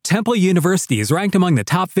Temple University is ranked among the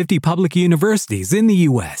top 50 public universities in the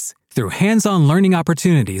U.S. Through hands-on learning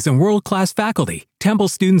opportunities and world-class faculty, Temple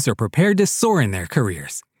students are prepared to soar in their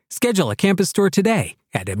careers. Schedule a campus tour today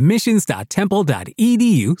at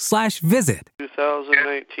admissions.temple.edu/visit.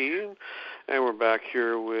 2019, and we're back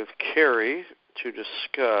here with Cary to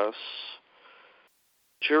discuss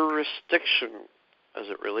jurisdiction as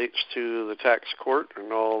it relates to the tax court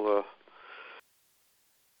and all the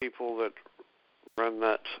people that run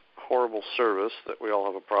that horrible service that we all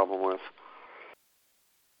have a problem with.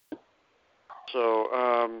 So,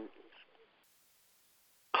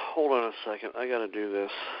 hold on a second. I got to do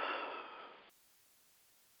this.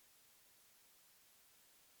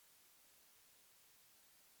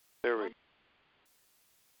 There we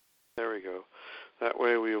go. That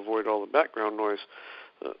way we avoid all the background noise.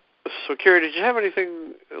 So, Cary, did you have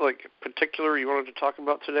anything like particular you wanted to talk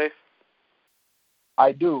about today?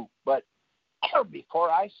 I do, but before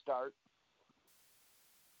I start,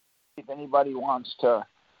 if anybody wants to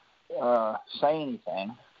say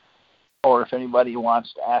anything, or if anybody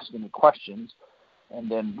wants to ask any questions, and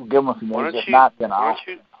then give them a few minutes. If not, then I'll.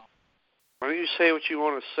 Why don't you say what you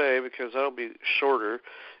want to say, because that'll be shorter.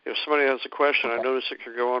 If somebody has a question, okay. I notice it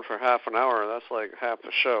could go on for half an hour. That's like half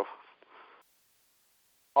the show.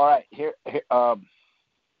 All right. Here,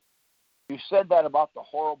 you said that about the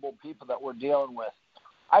horrible people that we're dealing with.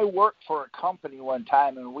 I worked for a company one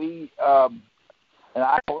time, and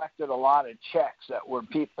I collected a lot of checks that were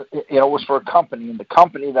people. It was for a company, and the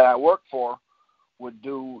company that I worked for would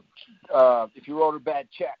do. If you wrote a bad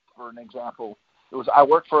check, for an example, I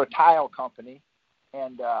worked for a tile company,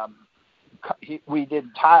 and we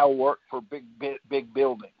did tile work for big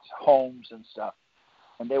buildings, homes and stuff.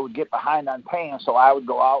 And they would get behind on paying, so I would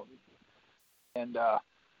go out and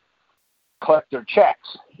collect their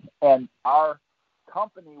checks. And our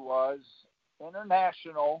company was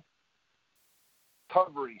International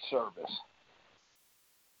Recovery Service.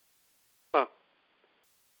 Huh.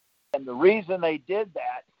 And the reason they did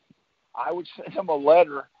that, I would send them a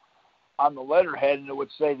letter on the letterhead, and it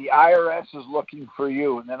would say, the IRS is looking for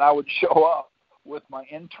you. And then I would show up with my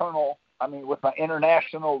International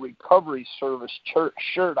Recovery Service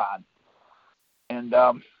shirt on. And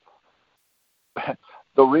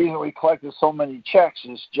the reason we collected so many checks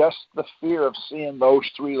is just the fear of seeing those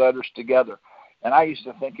three letters together. And I used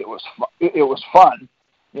to think it was fun.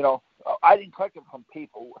 I didn't collect them from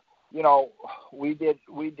people. We did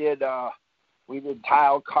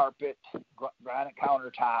tile, carpet, granite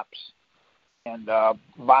countertops, and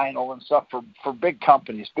vinyl and stuff for big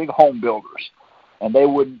companies, big home builders. And they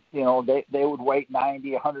would, they would wait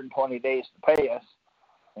 90, 120 days to pay us.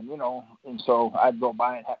 And, and so I'd go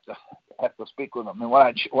by and have to speak with them. And when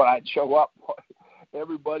I'd show up,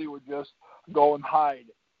 everybody would just go and hide.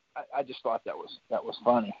 I just thought that was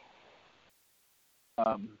funny.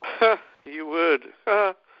 You would.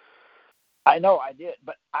 I know I did,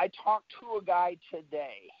 but I talked to a guy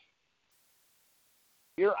today.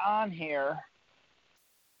 You're on here.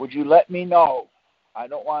 Would you let me know? I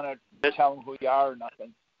don't want to tell him who you are or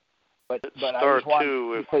nothing. But I just want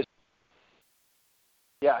to, hit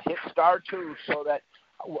 *2 so that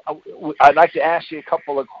I'd like to ask you a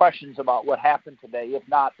couple of questions about what happened today. If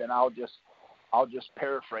not, then I'll just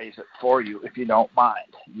paraphrase it for you if you don't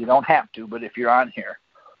mind. You don't have to, but if you're on here,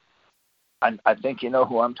 I think you know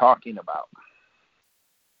who I'm talking about.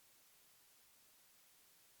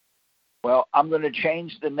 Well, I'm going to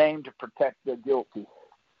change the name to protect the guilty.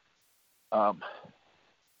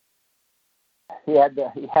 He had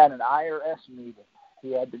an IRS meeting.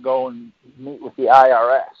 He had to go and meet with the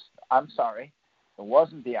IRS. I'm sorry, it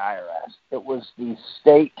wasn't the IRS. It was the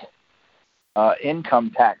state income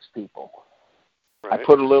tax people. Right. I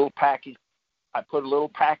put a little package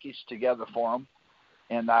together for him,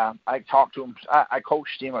 and I talked to him. I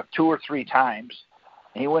coached him 2 or 3 times.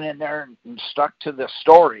 And he went in there and stuck to the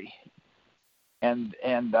story, and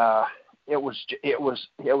it was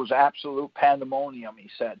absolute pandemonium. He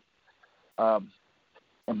said.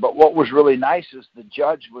 But what was really nice is the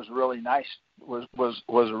judge was really nice.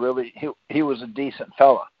 He was a decent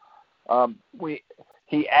fella.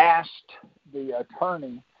 He asked the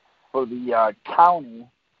attorney for the county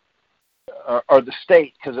or the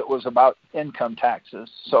state, because it was about income taxes.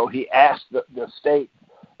 So he asked the state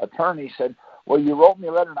attorney, said, "Well, you wrote me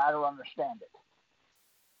a letter and I don't understand it.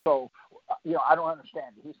 So, I don't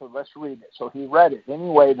understand it." He said, "Let's read it." So he read it.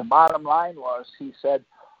 Anyway, the bottom line was, he said,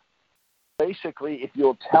 basically, if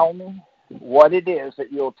you'll tell me what it is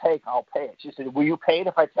that you'll take, I'll pay it. She said, "Will you pay it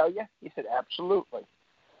if I tell you?" He said, "Absolutely."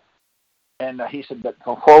 And he said, "But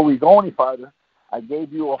before we go any farther, I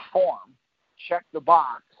gave you a form. Check the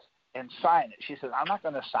box and sign it. She said, I'm not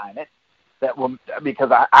going to sign it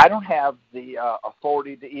because I don't have the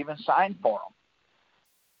authority to even sign for them.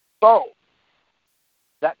 So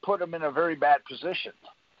that put him in a very bad position.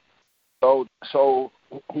 So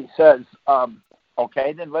he says,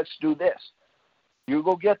 okay, then let's do this. You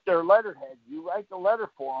go get their letterhead. You write the letter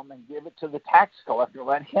for them and give it to the tax collector.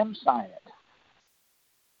 Let him sign it.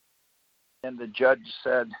 And the judge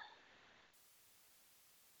says,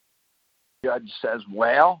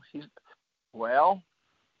 well,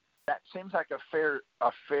 that seems like a fair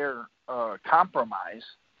compromise.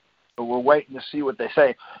 But we're waiting to see what they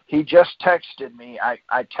say. He just texted me. I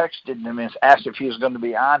texted him and asked if he was going to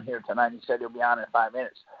be on here tonight. He said he'll be on in 5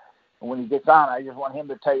 minutes. And when he gets on, I just want him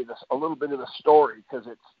to tell you a little bit of the story because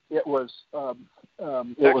it was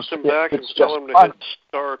text him back and tell him to hit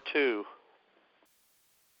 *2.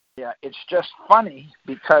 Yeah, it's just funny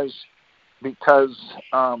because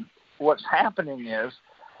what's happening is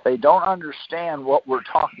they don't understand what we're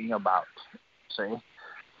talking about. See,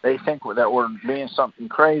 they think that we're being something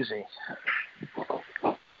crazy,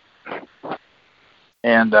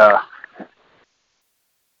 and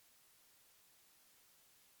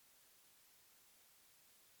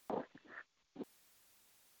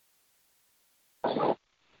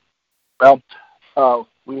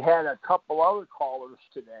we had a couple other callers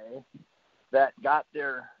today that got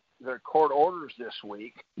their court orders this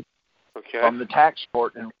week from the tax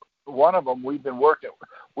court, and one of them we've been working.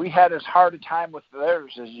 We had as hard a time with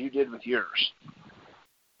theirs as you did with yours,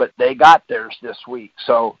 but they got theirs this week.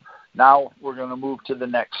 So now we're going to move to the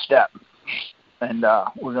next step, and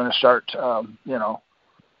we're going to start,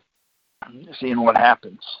 seeing what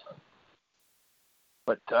happens.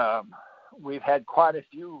 But we've had quite a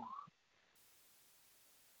few.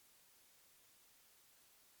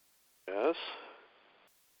 Yes.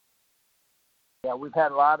 Yeah, we've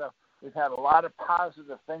had a lot of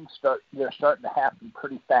positive things they're starting to happen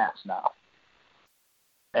pretty fast now.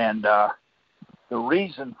 And the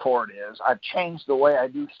reason for it is I've changed the way I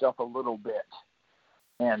do stuff a little bit.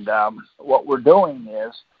 And what we're doing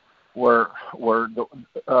is we're for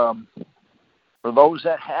those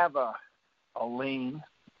that have a lien,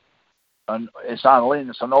 it's not a lien,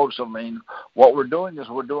 it's a notice of lien. What we're doing is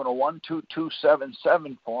we're doing a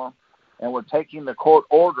 12277 form, and we're taking the court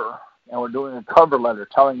order and we're doing a cover letter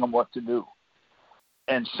telling them what to do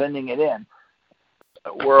and sending it in.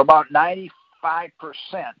 We're about 95%.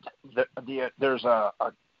 There's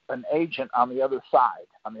an agent on the other side,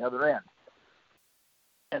 on the other end.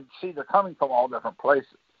 And see, they're coming from all different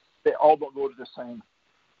places. They all don't go to the same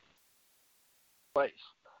place.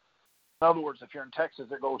 In other words, if you're in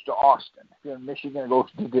Texas, it goes to Austin. If you're in Michigan, it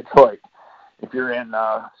goes to Detroit. If you're in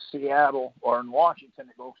Seattle or in Washington,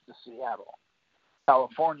 it goes to Seattle.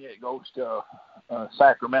 California, it goes to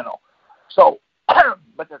Sacramento. So,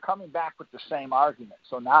 but they're coming back with the same argument.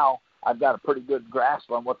 So now I've got a pretty good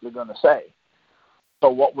grasp on what they're going to say.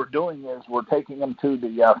 So what we're doing is we're taking them to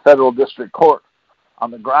the federal district court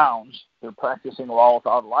on the grounds they're practicing law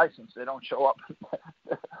without a license. They don't show up.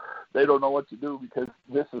 They don't know what to do because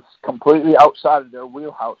this is completely outside of their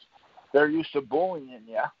wheelhouse. They're used to bullying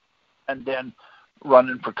you and then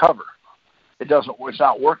running for cover. It's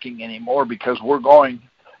not working anymore because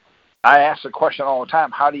I ask the question all the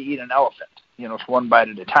time, how do you eat an elephant? It's one bite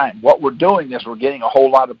at a time. What we're doing is we're getting a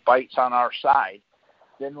whole lot of bites on our side.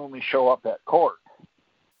 Then when we show up at court,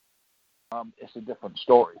 it's a different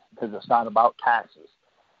story because it's not about taxes.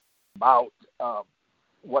 It's about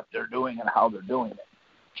what they're doing and how they're doing it.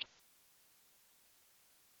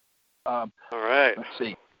 All right. Let's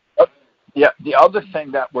see. Yeah, the other thing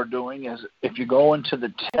that we're doing is if you go into the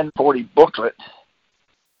 1040 booklet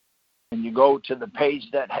and you go to the page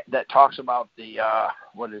that talks about the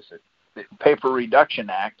the Paper Reduction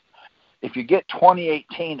Act, if you get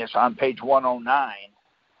 2018, it's on page 109.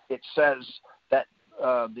 It says that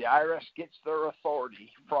the IRS gets their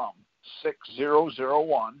authority from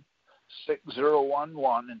 6001,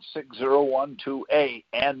 6011, and 6012A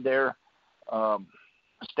and their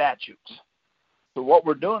statutes. So what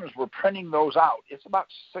we're doing is we're printing those out. It's about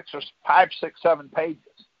 5, 6, 7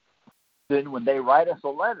 pages. Then when they write us a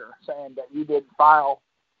letter saying that you didn't file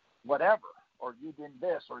whatever, or you did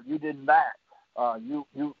this, or you did that, you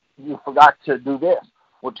forgot to do this,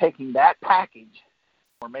 we're taking that package,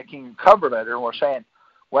 we're making a cover letter, and we're saying,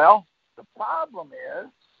 well, the problem is,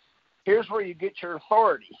 here's where you get your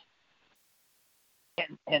authority.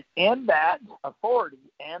 And in that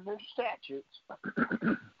authority and their statutes,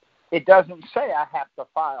 it doesn't say I have to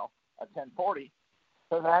file a 1040,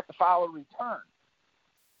 because I have to file a return.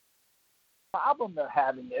 The problem they're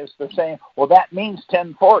having is they're saying, well, that means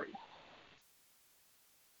 1040.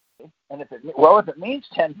 And if it means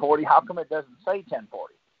 1040, how come it doesn't say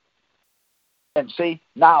 1040? And see,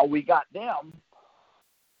 now we got them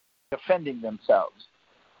defending themselves.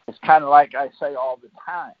 It's kind of like I say all the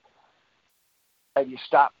time. Have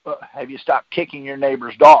you stopped kicking your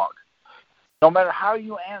neighbor's dog? No matter how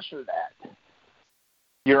you answer that,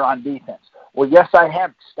 you're on defense. Well, yes, I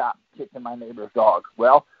have stopped kicking my neighbor's dog.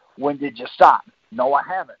 Well, when did you stop? No, I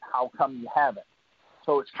haven't. How come you haven't?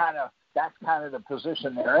 So that's kind of the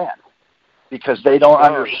position they're in, because they don't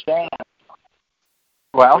understand.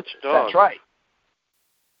 Well, that's right.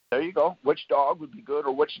 There you go. Which dog would be good,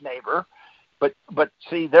 or which neighbor? But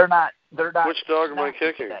see, they're not. Which dog am I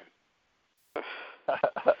kicking?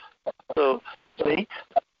 So see,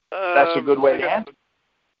 that's a good way to answer.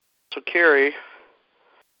 So, Cary,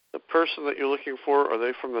 the person that you're looking for, are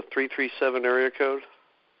they from the 337 area code?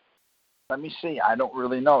 Let me see. I don't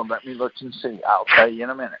really know. Let me look and see. I'll tell you in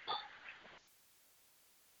a minute.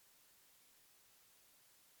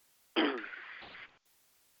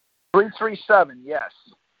 $337, yes.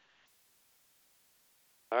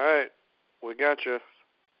 All right, we got you.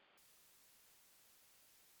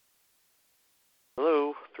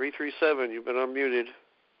 Hello, 337. You've been unmuted.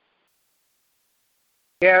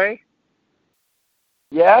 Cary?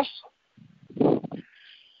 Yes?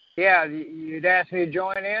 Yeah, you'd asked me to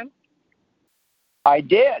join in? I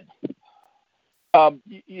did.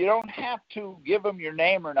 You don't have to give them your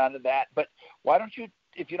name or none of that, but why don't you,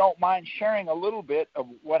 if you don't mind, sharing a little bit of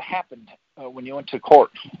what happened when you went to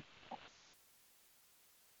court?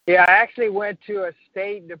 Yeah, I actually went to a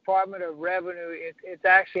state Department of Revenue. It's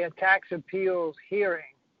actually a tax appeals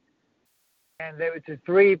hearing. And there was a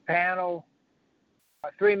three-member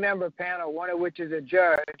panel, one of which is a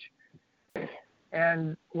judge.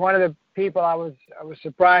 And one of the people, I was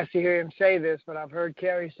surprised to hear him say this, but I've heard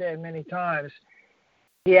Cary say it many times.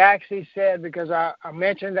 He actually said, because I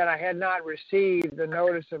mentioned that I had not received the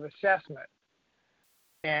notice of assessment.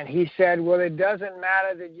 And he said, well, it doesn't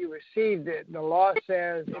matter that you received it. The law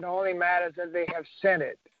says it only matters that they have sent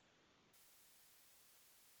it.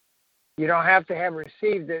 You don't have to have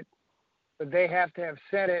received it, but they have to have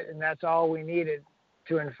sent it, and that's all we needed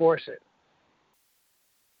to enforce it.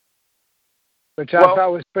 Which I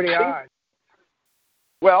thought was pretty odd.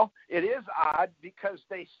 Well, it is odd because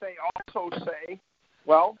they also say,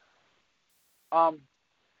 well,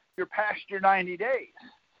 you're past your 90 days.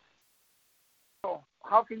 So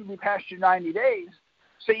how can you be past your 90 days?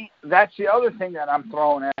 See, that's the other thing that I'm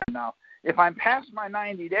throwing at now. If I'm past my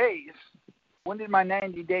 90 days, when did my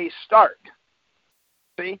 90 days start?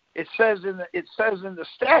 See, it says in the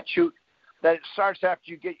statute that it starts after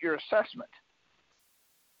you get your assessment.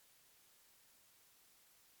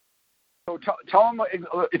 So tell them,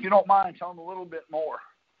 if you don't mind, tell them a little bit more,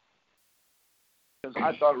 because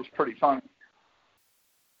I thought it was pretty funny.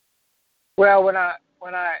 Well, when I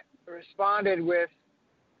responded with,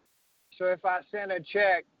 so if I send a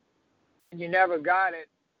check and you never got it,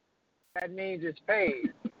 that means it's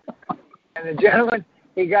paid. And the gentleman,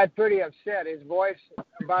 he got pretty upset. His voice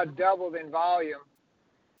about doubled in volume.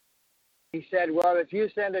 He said, well, if you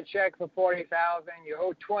send a check for $40,000, you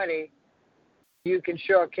owe $20,000, you can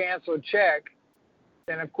show a canceled check,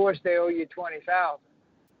 then of course they owe you $20,000.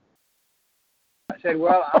 I said,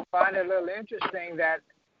 well, I find it a little interesting that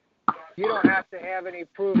you don't have to have any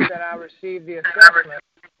proof that I received the assessment,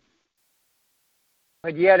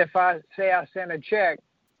 but yet if I say I sent a check,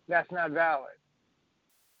 that's not valid.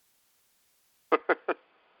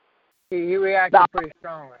 He reacted pretty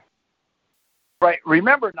strongly. Right.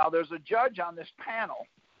 Remember, now there's a judge on this panel.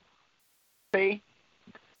 See,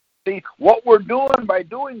 what we're doing by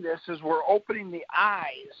doing this is we're opening the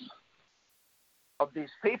eyes of these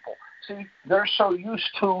people. See, they're so used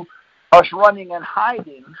to us running and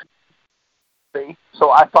hiding. See,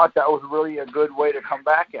 so I thought that was really a good way to come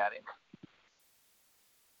back at him.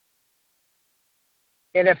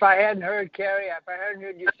 And if I hadn't heard Cary, if I hadn't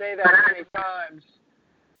heard you say that many times,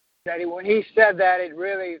 that when he said that, it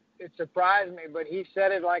surprised me, but he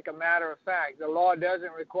said it like a matter of fact. The law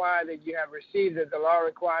doesn't require that you have received it. The law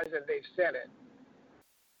requires that they've sent it.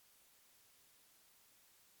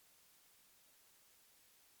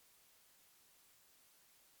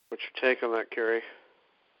 What's your take on that, Cary?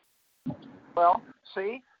 Well,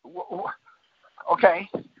 see, okay,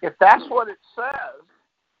 if that's what it says,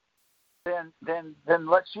 then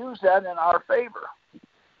let's use that in our favor.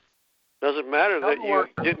 Doesn't matter that you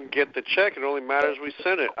didn't get the check. It only matters we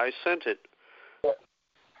sent it. I sent it.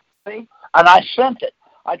 See? And I sent it.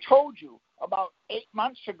 I told you about 8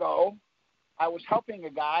 months ago, I was helping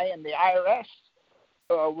a guy in the IRS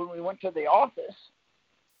when we went to the office,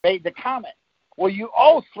 made the comment, well, you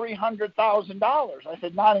owe $300,000. I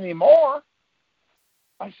said, not anymore.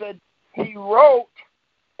 I said, he wrote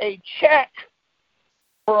a check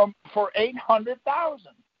for $800,000.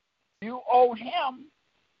 You owe him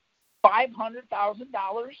 $500,000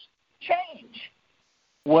 change.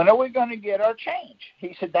 When are we going to get our change?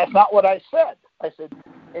 He said, that's not what I said. I said,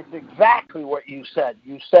 it's exactly what you said.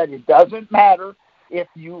 You said it doesn't matter if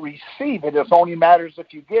you receive it. It only matters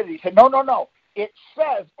if you get it. He said, no. It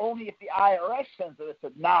says only if the IRS sends it. I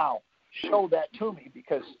said, now, show that to me,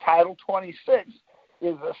 because Title 26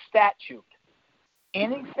 is a statute.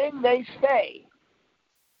 Anything they say,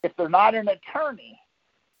 if they're not an attorney,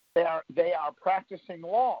 they are practicing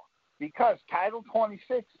law, because Title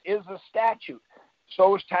 26 is a statute.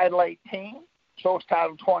 So is Title 18. So is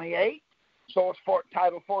Title 28. So is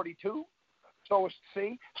Title 42.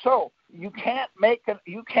 So you can't make a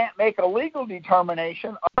legal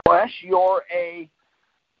determination unless you're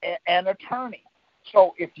an attorney.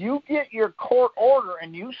 So if you get your court order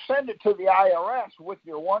and you send it to the IRS with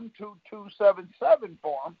your 12277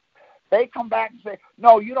 form, they come back and say,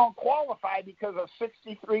 no, you don't qualify because of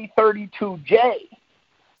 6332J.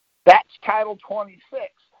 That's Title 26.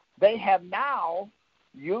 They have now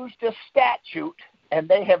used a statute, and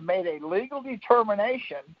they have made a legal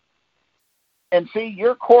determination. And see,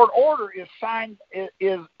 your court order is signed,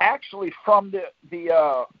 is actually from the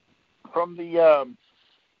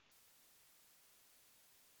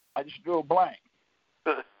I just drew a blank.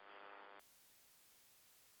 The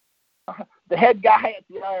head guy at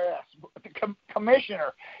the IRS, the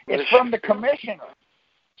commissioner. It's from the commissioner.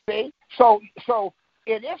 See? So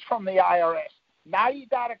it is from the IRS. Now you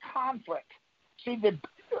got a conflict. See,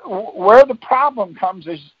 where the problem comes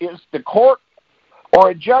is the court or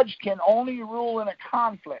a judge can only rule in a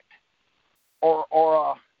conflict,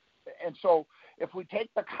 and so if we take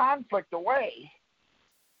the conflict away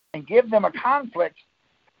and give them a conflict,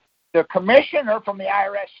 the commissioner from the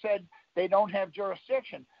IRS said they don't have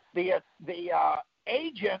jurisdiction. The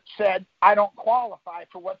agent said, I don't qualify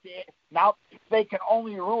for now they can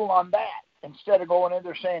only rule on that, instead of going in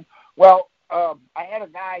there saying, well, I had a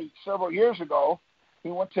guy several years ago, he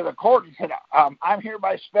went to the court and said, I'm here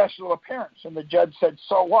by special appearance. And the judge said,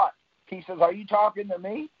 so what? He says, are you talking to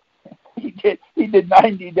me? He did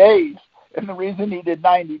 90 days. And the reason he did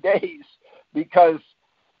 90 days, because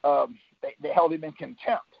they held him in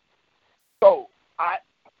contempt. So I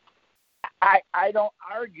don't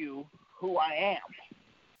argue who I am.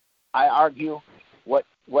 I argue what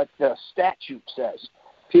the statute says.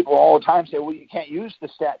 People all the time say, well, you can't use the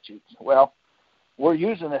statutes. Well, we're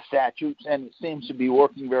using the statutes, and it seems to be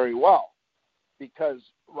working very well, because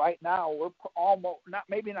right now we're almost not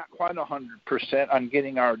quite 100% on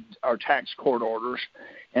getting our tax court orders,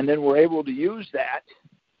 and then we're able to use that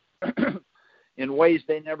in ways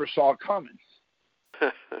they never saw coming.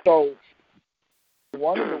 So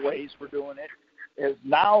one of the ways we're doing it is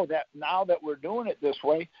now that we're doing it this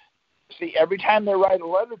way. See, every time they write a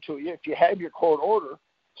letter to you, if you have your court order,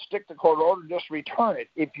 stick the court order, just return it.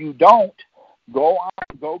 If you don't, go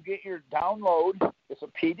get your download. It's a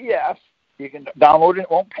PDF. You can download it.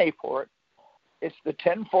 It won't pay for it. It's the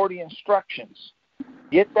 1040 instructions.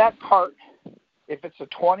 Get that part. If it's a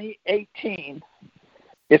 2018,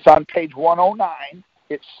 it's on page 109.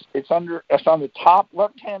 It's on the top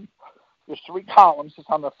left hand. There's 3 columns. It's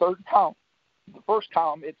on the third column. The first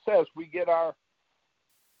column, it says we get our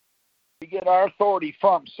authority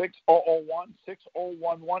from 6001,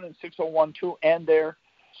 6011, and 6012 and their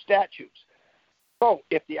statutes. So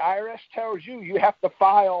if the IRS tells you have to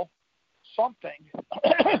file something,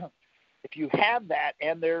 if you have that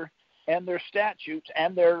and their statutes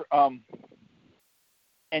and their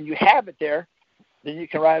and you have it there, then you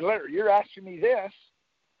can write a letter. You're asking me this,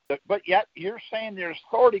 but yet you're saying their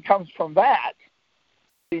authority comes from that.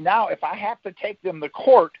 See, now if I have to take them to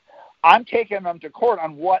court, I'm taking them to court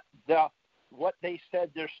on what they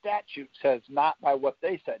said their statute says, not by what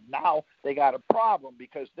they said. Now they got a problem,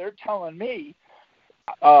 because they're telling me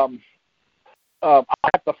I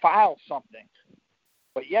have to file something,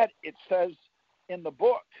 but yet it says in the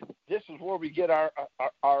book, this is where we get our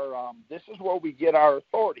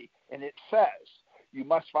authority, and it says you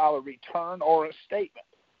must file a return or a statement.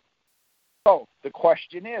 So the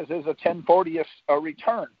question is a 1040 a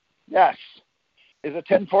return? Yes. Is a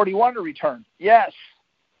 1041 a return? Yes.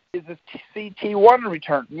 Is a CT1 a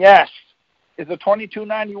return? Yes. Is a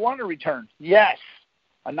 2291 a return? Yes.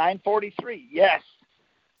 A 943? Yes.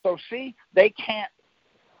 So see, they can't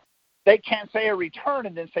say a return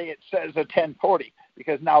and then say it says a 1040,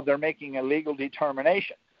 because now they're making a legal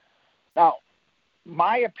determination. Now,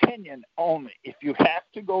 my opinion only, if you have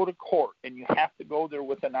to go to court and you have to go there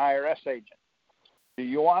with an IRS agent, Do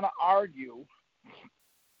you want to argue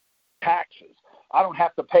taxes? I don't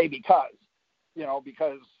have to pay because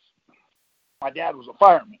my dad was a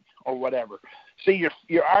fireman or whatever. See,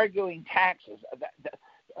 you're arguing taxes.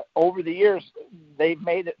 Over the years, they've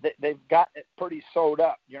gotten it pretty sewed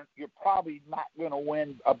up. You're probably not going to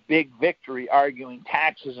win a big victory arguing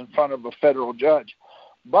taxes in front of a federal judge.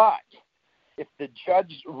 But if the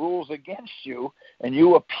judge rules against you and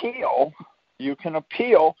you appeal, you can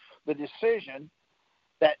appeal the decision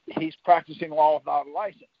that he's practicing law without a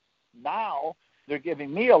license. Now they're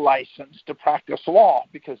giving me a license to practice law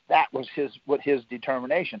because that was his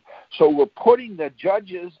determination. So we're putting the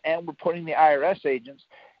judges and we're putting the IRS agents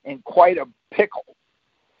in quite a pickle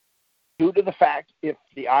due to the fact if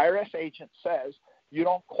the IRS agent says you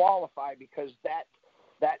don't qualify because that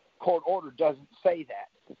court order doesn't say that.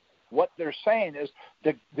 What they're saying is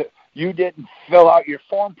that you didn't fill out your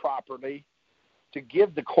form properly to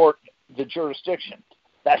give the court the jurisdiction.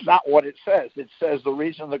 That's not what it says. It says the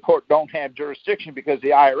reason the court don't have jurisdiction because the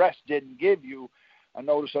IRS didn't give you a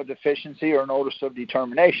notice of deficiency or a notice of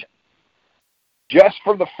determination. Just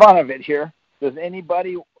for the fun of it here,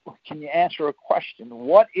 can you answer a question?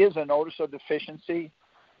 What is a notice of deficiency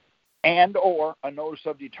and or a notice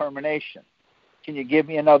of determination? Can you give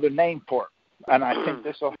me another name for it? And I think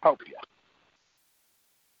this will help you.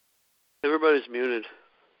 Everybody's muted.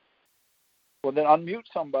 Well, then unmute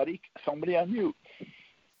somebody. Somebody unmute.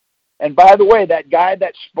 And by the way, that guy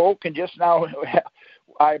that spoke and just now,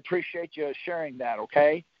 I appreciate you sharing that,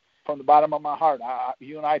 okay? From the bottom of my heart.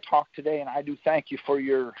 You and I talked today, and I do thank you for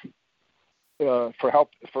your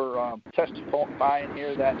testifying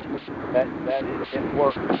here that it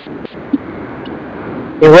works.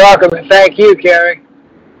 You're welcome, and thank you, Cary.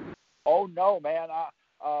 Oh no, man.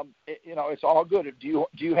 It's all good. Do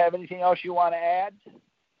you have anything else you want to add?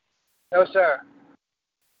 No, sir.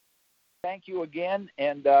 Thank you again,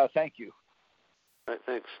 and thank you. All right,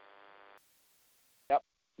 thanks. Yep.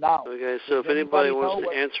 Now. Okay, so if anybody wants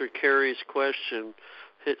to answer Cary's question,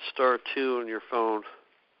 hit *2 on your phone.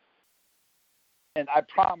 And I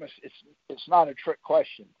promise it's not a trick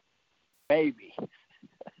question. Maybe.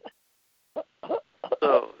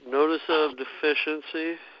 So, notice of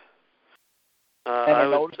deficiency. And a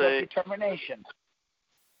notice of determination.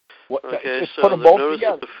 Okay, so the notice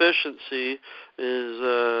of deficiency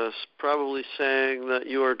is probably saying that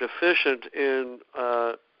you are deficient in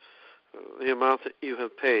the amount that you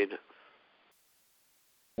have paid.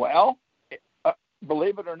 Well,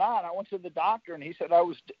 believe it or not, I went to the doctor and he said I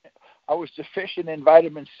was deficient in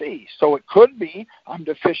vitamin C. So it could be I'm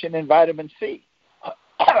deficient in vitamin C.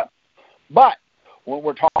 But when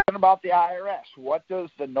we're talking about the IRS, what does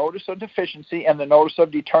the notice of deficiency and the notice of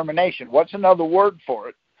determination, what's another word for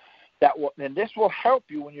it? And this will help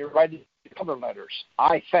you when you're writing cover letters,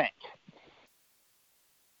 I think.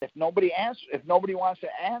 If nobody wants to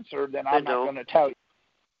answer, then I'm not going to tell you.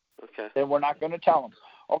 Okay. Then we're not going to tell them.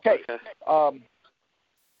 Okay.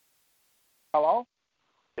 Hello?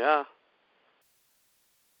 Yeah.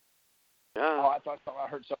 Yeah. Oh, I thought I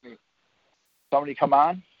heard somebody come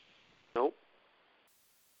on. Nope.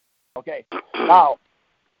 Okay. Now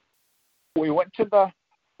we went to the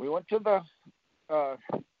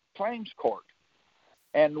claims court,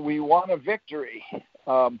 and we won a victory.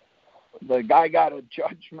 The guy got a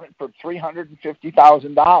judgment for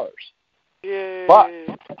 $350,000. Yay!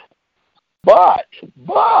 But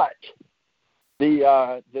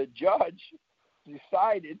the judge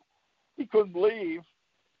decided he couldn't believe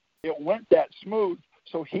it went that smooth,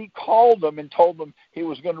 so he called them and told them he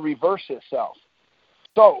was going to reverse himself.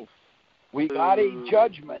 So we got a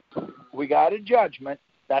judgment.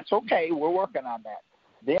 That's okay. We're working on that.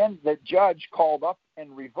 Then the judge called up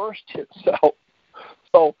and reversed himself.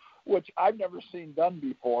 So, which I've never seen done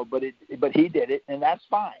before, but he did it, and that's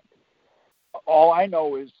fine. All I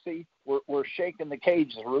know is, we're shaking the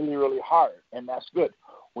cages really, really hard, and that's good.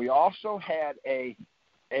 We also had a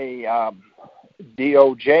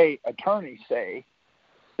DOJ attorney say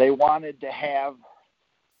they wanted to have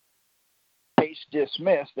case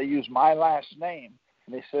dismissed. They used my last name,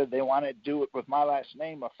 and they said they wanted to do it with my last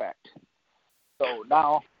name effect. So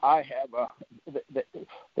now I have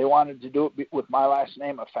they wanted to do it with my last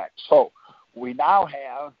name effect. So we now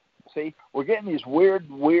have, we're getting these weird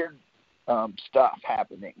stuff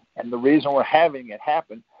happening. And the reason we're having it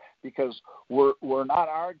happen because we're not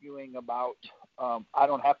arguing about I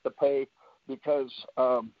don't have to pay because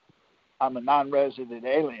I'm a non-resident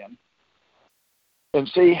alien. And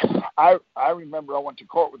I remember I went to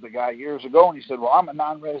court with a guy years ago, and he said, well, I'm a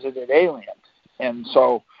non-resident alien. And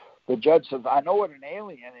so the judge says, I know what an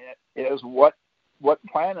alien is. What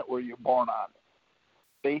planet were you born on?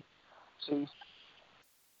 See,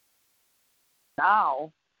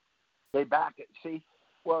 Now they back it. See,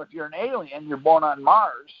 well, if you're an alien, you're born on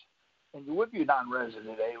Mars, and you would be a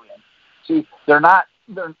non-resident alien. See,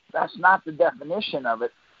 that's not the definition of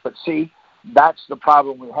it, but see, that's the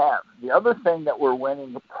problem we have. The other thing that we're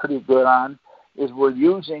winning pretty good on is we're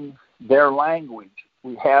using their language.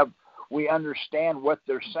 We understand what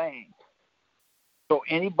they're saying. So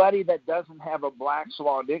anybody that doesn't have a Black's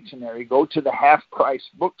Law dictionary, go to the half-price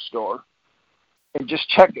bookstore and just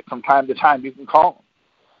check it from time to time. You can call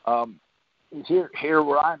them. Here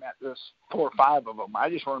where I'm at, there's 4 or 5 of them. I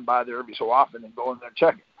just run by there every so often and go in there and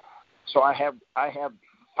check it. So I have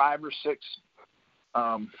 5 or 6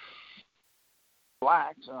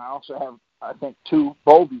 blacks, and I also have, I think, 2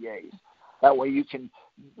 Bouviers. That way you can,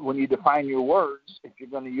 when you define your words, if you're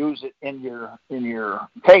going to use it in your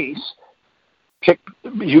case,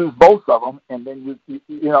 use both of them, and then you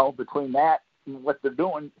know, between that and what they're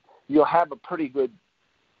doing, you'll have a pretty good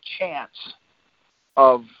chance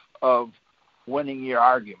of winning your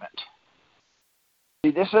argument.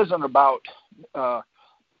 See, this isn't about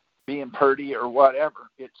being pretty or whatever.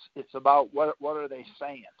 It's about what are they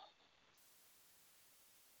saying.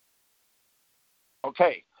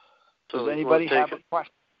 Okay. Does anybody have a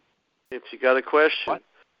question? If you got a question, what?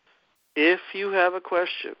 If you have a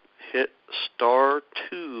question, hit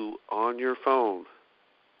 *2 on your phone.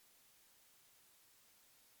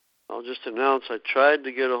 I'll just announce I tried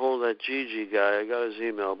to get a hold of that Gigi guy. I got his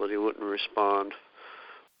email, but he wouldn't respond.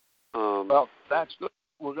 Well, that's good.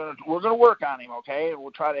 We're gonna work on him, okay? And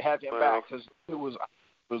we'll try to have him back, because it was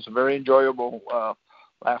very enjoyable.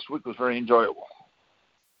 Last week was very enjoyable.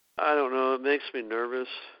 I don't know. It makes me nervous.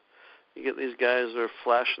 You get these guys that are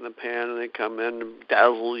flash in the pan, and they come in and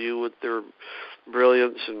dazzle you with their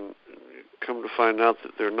brilliance, and come to find out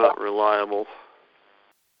that they're not reliable.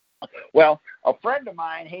 Well, a friend of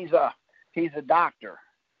mine, he's a doctor,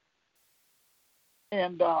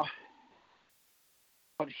 and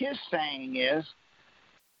what his saying is,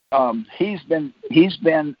 he's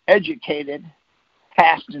been educated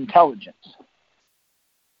past intelligence,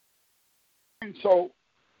 and so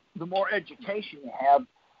the more education you have,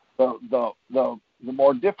 the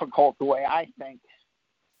more difficult the way I think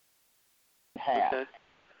to have. Okay.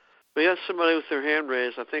 We got somebody with their hand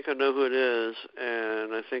raised. I think I know who it is,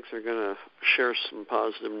 and I think they're going to share some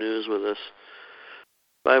positive news with us.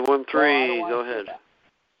 513, go ahead.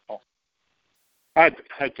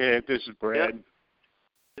 Hi, Ted. This is Brad. Yep.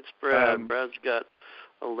 It's Brad. Brad's got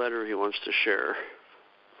a letter he wants to share.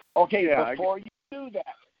 Okay, before you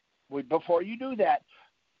do that,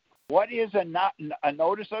 what is a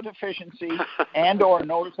notice of deficiency and or a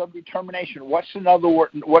notice of determination? What's another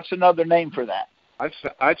word? What's another name for that?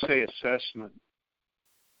 I'd say assessment.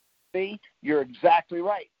 See, you're exactly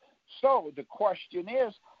right. So the question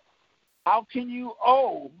is, how can you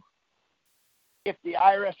owe if the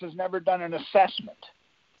IRS has never done an assessment?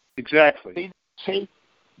 Exactly. See?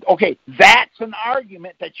 Okay, that's an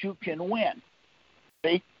argument that you can win.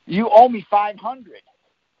 See? You owe me $500.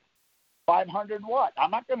 500 what?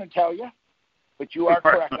 I'm not going to tell you, but you are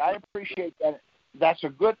correct. I appreciate that. That's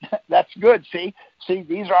good. See,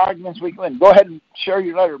 these are arguments we can win. Go ahead and share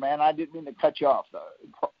your letter, man. I didn't mean to cut you off.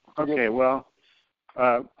 Okay, well,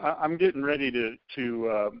 I'm getting ready to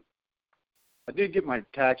I did get my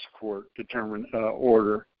tax court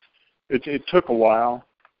order. It took a while.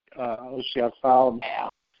 Let's see, I filed.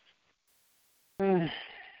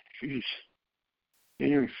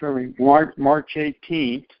 March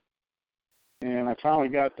 18th, and I finally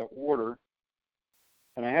got the order.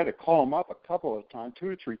 And I had to call them up a couple of times, 2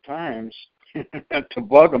 or 3 times, to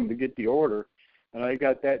bug them to get the order. And I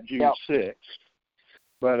got that June 6th.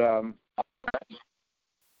 But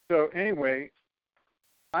so anyway,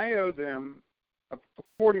 I owe them,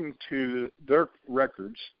 according to their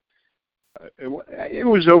records, it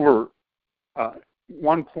was over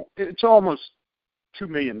it's almost $2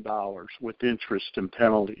 million with interest and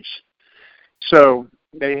penalties. So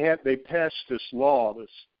they passed this law,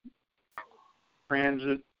 this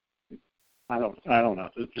transit, I don't know.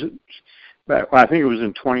 But I think it was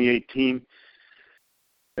in 2018.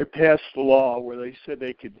 They passed the law where they said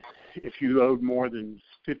they could, if you owed more than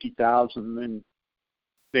 $50,000, then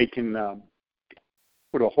they can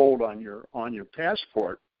put a hold on your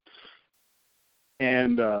passport.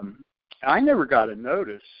 And I never got a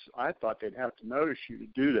notice. I thought they'd have to notice you to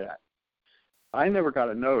do that. I never got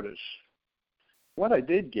a notice. What I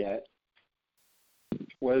did get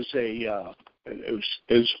was a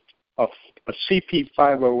CP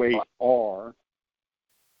 508R,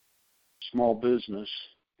 small business,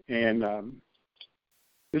 and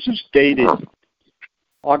this is dated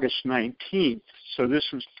August 19th. So this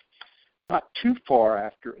was not too far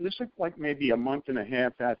after. This is like maybe a month and a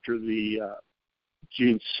half after the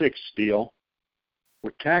June 6th deal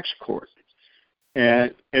with tax court.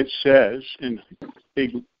 And it says in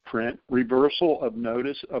big print, reversal of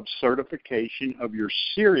notice of certification of your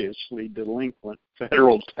seriously delinquent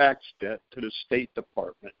federal tax debt to the State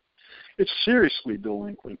Department. It's seriously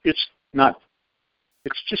delinquent. It's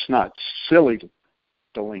just not silly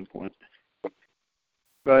delinquent.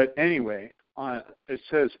 But anyway, it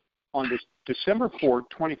says on December 4,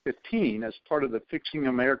 2015, as part of the Fixing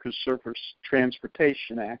America's Surface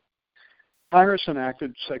Transportation Act, Congress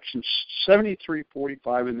enacted Section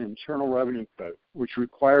 7345 in the Internal Revenue Code, which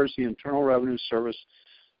requires the Internal Revenue Service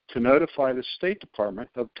to notify the State Department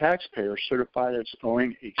of taxpayers certified as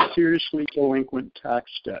owing a seriously delinquent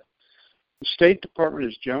tax debt. The State Department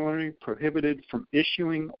is generally prohibited from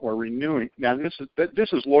issuing or renewing. Now, this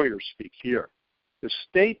is lawyer speak here. The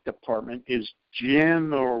State Department is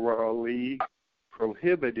generally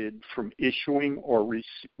prohibited from issuing or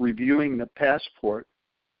reviewing the passport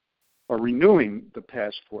or renewing the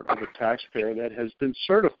passport of a taxpayer that has been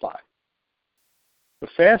certified. The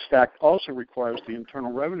FAST Act also requires the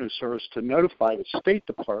Internal Revenue Service to notify the State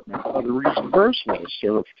Department of the reversal of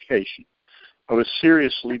certification of a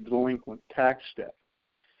seriously delinquent tax debt.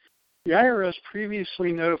 The IRS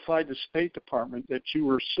previously notified the State Department that you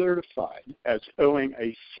were certified as owing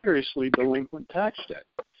a seriously delinquent tax debt.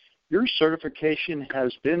 Your certification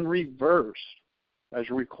has been reversed. As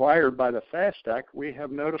required by the FAST Act, we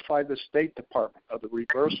have notified the State Department of the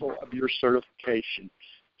reversal of your certification.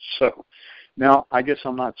 So, now I guess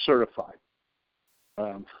I'm not certified.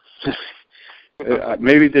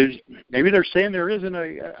 Maybe they're saying there isn't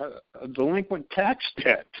a delinquent tax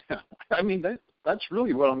debt. I mean that's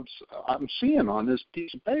really what I'm seeing on this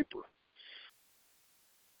piece of paper.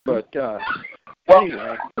 But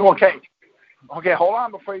anyway, okay, hold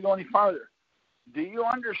on before you go any farther. Do you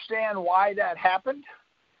understand why that happened?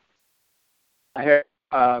 The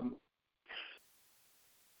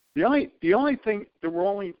only thing there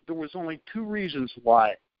was only two reasons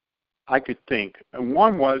why I could think, and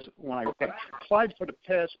one was when I applied for the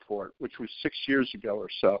passport, which was 6 years ago or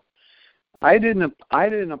so. I didn't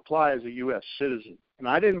apply as a U.S. citizen, and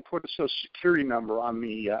I didn't put a Social Security number on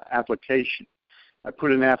the application. I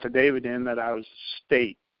put an affidavit in that I was a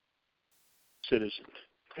state citizen.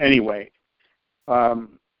 Anyway.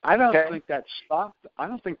 I don't think that stopped. I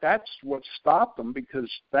don't think that's what stopped them,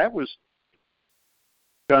 because that was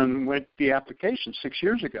done with the application 6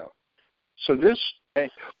 years ago. So this, I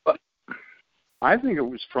think it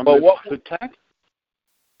was from the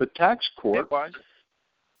tax court.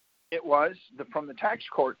 It was from the tax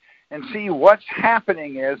court. And see, what's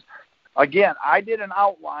happening is, again, I did an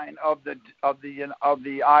outline of the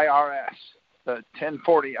IRS, the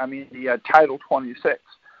 1040. I mean the Title 26.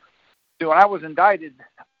 When I was indicted,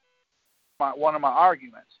 one of my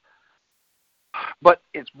arguments, but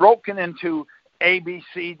it's broken into A, B,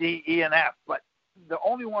 C, D, E, and F. But the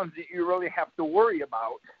only ones that you really have to worry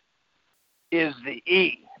about is the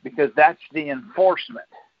E, because that's the enforcement.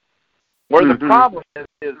 Where the problem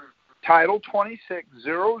is Title 26,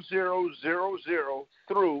 0000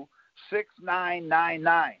 through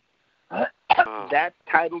 6999. That's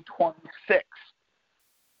Title 26.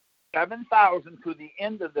 7,000 to the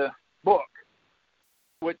end of the book,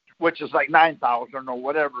 which is like 9,000 or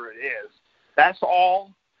whatever it is. That's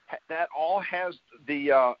all. That all has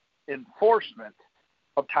the enforcement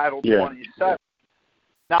of Title 27.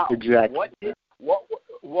 Now, exactly. What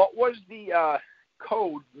was the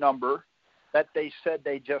code number that they said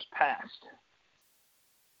they just passed?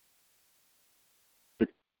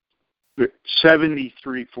 The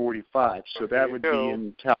 7345. So that would be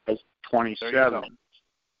in Title 27.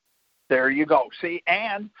 There you go. See,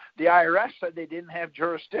 and the IRS said they didn't have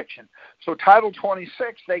jurisdiction. So Title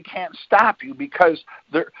 26, they can't stop you because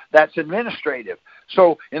that's administrative.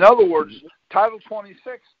 So, in other words, Title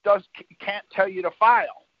 26 can't tell you to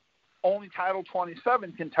file. Only Title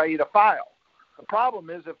 27 can tell you to file. The problem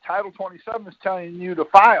is if Title 27 is telling you to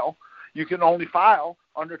file, you can only file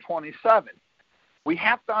under 27. We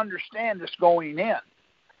have to understand this going in.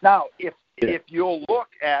 Now, if you'll look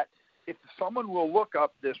at, if someone will look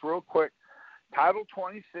up this real quick, Title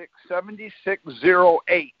 26,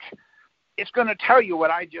 7608, it's going to tell you what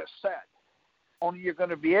I just said. Only you're going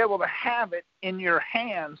to be able to have it in your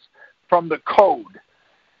hands from the code.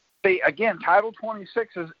 See, again, Title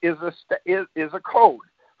 26 is a code.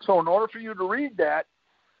 So in order for you to read that,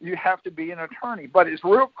 you have to be an attorney. But it's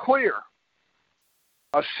real clear.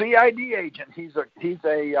 A CID agent, he's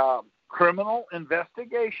a Criminal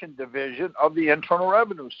Investigation Division of the Internal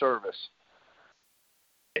Revenue Service.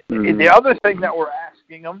 The other thing that we're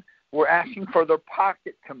asking them, we're asking for their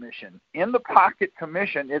pocket commission. In the pocket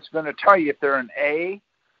commission, it's going to tell you if they're an A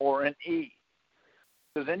or an E.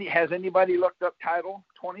 Has anybody looked up Title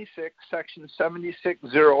 26, Section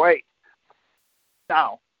 7608?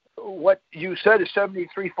 Now, what you said is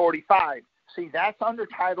 7345. See, that's under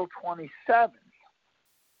Title 27.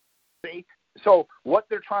 See? So what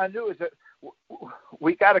they're trying to do is that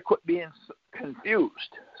we got to quit being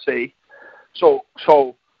confused. See? So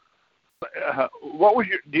what was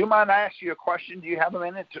do you mind I ask you a question? Do you have a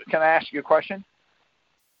minute? Can I ask you a question?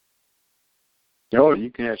 No,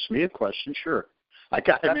 you can ask me a question, sure. I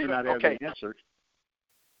may not have the answer.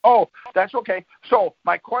 Oh, that's okay. So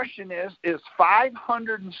my question is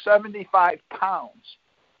 575 pounds,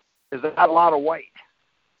 is that a lot of weight?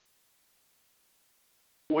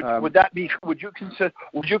 Would that be? Would you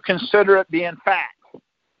consider it being fat?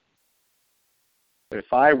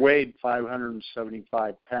 If I weighed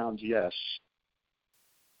 575 pounds, yes.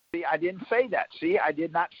 See, I didn't say that. See, I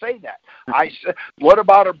did not say that. I said, what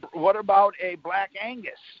about a Black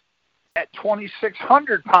Angus at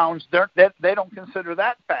 2,600 pounds? They don't consider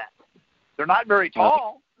that fat. They're not very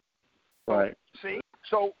tall. Right. See,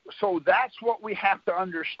 so that's what we have to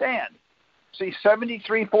understand. See,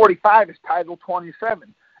 7345 is Title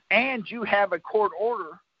 27, and you have a court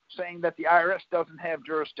order saying that the IRS doesn't have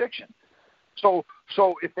jurisdiction. So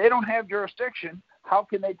if they don't have jurisdiction, how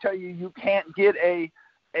can they tell you can't get a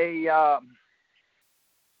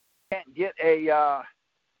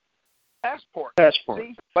passport?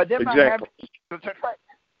 See, but then exactly. That's right.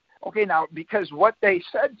 Okay, now because what they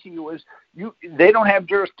said to you is they don't have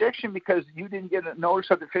jurisdiction because you didn't get a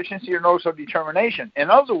notice of deficiency or notice of determination.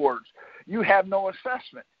 In other words, you have no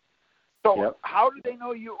assessment. So how do they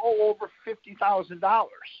know you owe over $50,000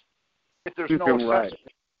 if there's no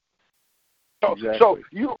assessment? Right. So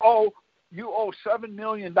you owe $7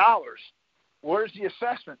 million. Where's the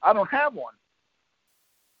assessment? I don't have one.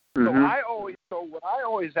 Mm-hmm. So what I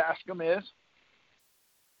always ask them is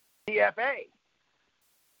PFA.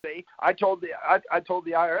 See, I told the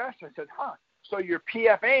IRS. I said, so you're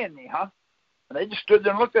PFAing me, huh? And they just stood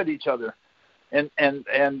there and looked at each other. And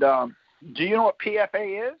do you know what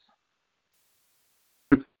PFA is?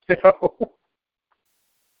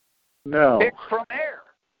 No. Pick from air.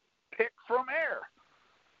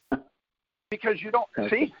 Because you don't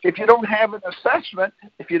see, if you don't have an assessment,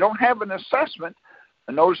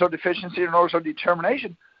 a notice of deficiency or notice of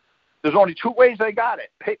determination, there's only two ways they got it: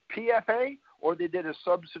 pick PFA or they did a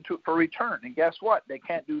substitute for return. And guess what? They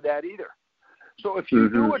can't do that either. So if you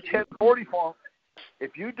do a 1040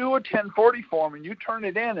 form, and you turn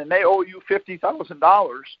it in and they owe you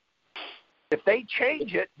 $50,000, if they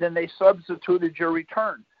change it, then they substituted your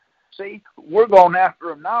return. See, we're going after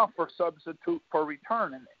them now for substitute for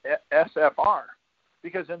return in SFR,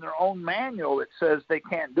 because in their own manual it says they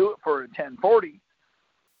can't do it for a 1040.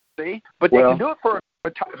 See, but they can do it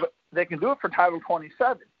for Title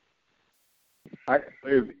 27. I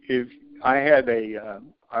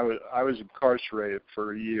was incarcerated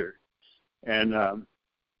for a year, and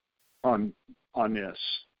on this,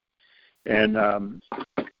 and I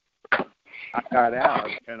got out,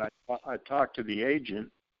 and I talked to the agent.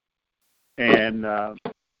 And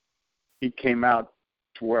he came out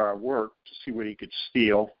to where I worked to see what he could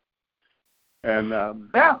steal. And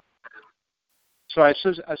so I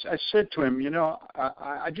said to him,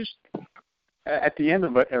 I just, at the end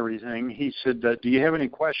of everything, he said, do you have any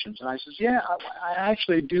questions? And I said, yeah, I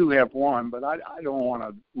actually do have one, but I don't want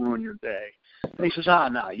to ruin your day. And he says,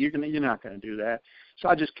 no, you're not going to do that. So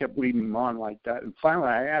I just kept leading him on like that. And finally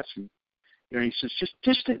I asked him, he says,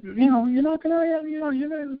 just you're not going to,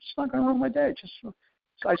 it's not going to ruin my day. So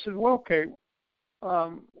I said, well, okay.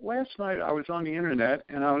 Last night I was on the internet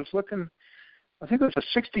and I was looking, I think it was a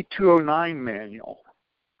 6209 manual.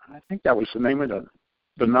 I think that was the name of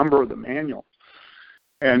the number of the manual.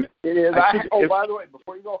 And it is. By the way,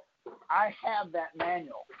 before you go, I have that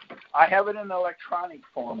manual. I have it in electronic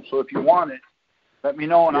form. So if you want it, let me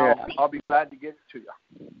know and I'll be glad to get it to you.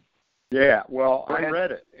 Yeah. Well, I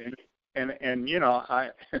read it. And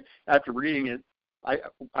I after reading it, I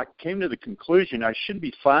came to the conclusion I should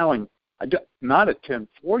be filing not a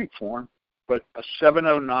 1040 form, but a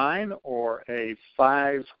 709 or a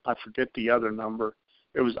 5. I forget the other number.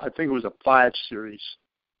 I think it was a 5 series.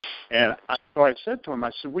 And so I said to him,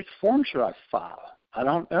 I said, which form should I file? I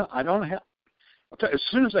don't know. I don't have. As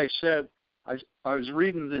soon as I said I was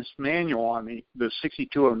reading this manual on the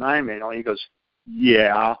 6209 manual, he goes,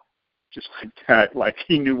 yeah. Just like that, like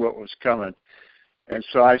he knew what was coming. And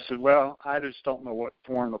so I said, well, I just don't know what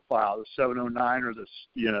form to file, the 709 or the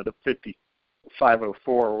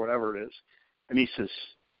 504 or whatever it is. And he says,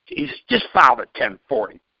 just file the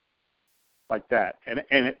 1040. like that. And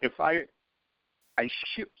if I'd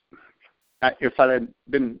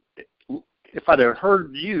have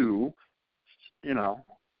heard you,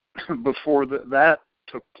 before that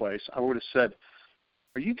took place, I would have said,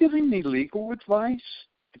 "Are you giving me legal advice?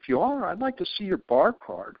 If you are, I'd like to see your bar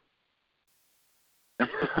card."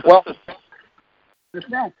 Well,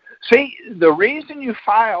 see, the reason you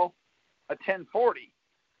file a 1040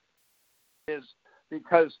 is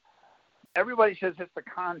because everybody says it's a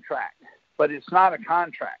contract, but it's not a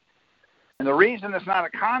contract. And the reason it's not a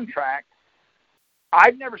contract,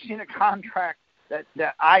 I've never seen a contract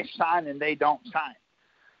that I sign and they don't sign.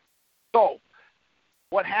 So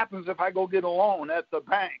what happens if I go get a loan at the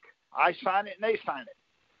bank? I sign it and they sign it.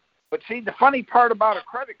 But see, the funny part about a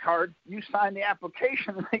credit card, you sign the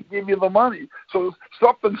application and they give you the money. So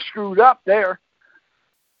something's screwed up there.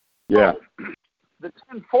 Yeah. The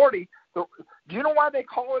 1040, do you know why they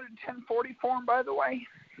call it a 1040 form, by the way?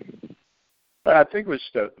 I think it was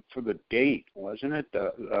for the date, wasn't it?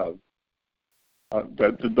 The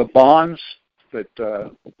bonds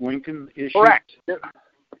that Lincoln issued? Correct.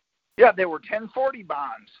 Yeah, they were 1040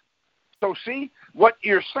 bonds. So see, what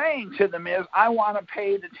you're saying to them is, I want to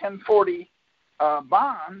pay the 1040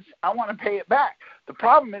 bonds. I want to pay it back. The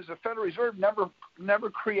problem is the Federal Reserve never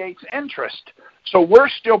creates interest. So we're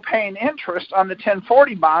still paying interest on the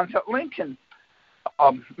 1040 bonds that Lincoln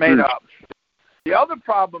made up. The other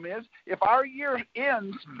problem is, if our year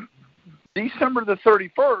ends December the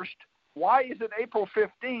 31st, why is it April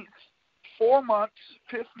 15th, 4 months,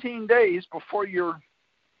 15 days before your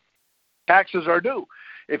taxes are due?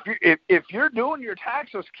 If you're doing your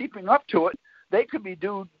taxes, keeping up to it, they could be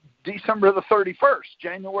due December the 31st,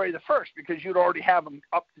 January the 1st, because you'd already have them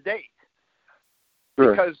up to date.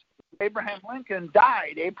 Sure. Because Abraham Lincoln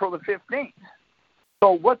died April the 15th.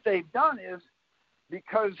 So what they've done is,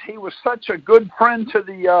 because he was such a good friend to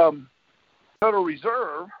the Federal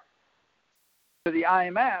Reserve, to the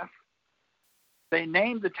IMF, they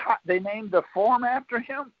named the form after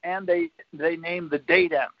him, and they named the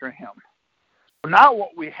date after him. Now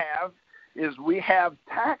what we have is we have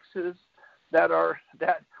taxes that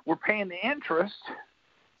we're paying the interest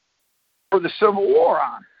for the Civil War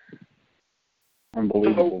on.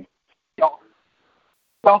 Unbelievable. So,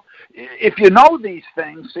 well, if you know these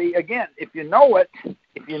things, see, again, if you know it,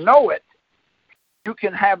 you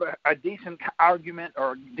can have a decent argument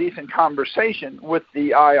or a decent conversation with the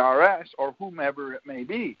IRS or whomever it may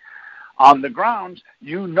be on the grounds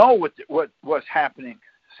you know what's happening.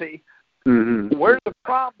 See, where the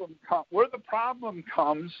problem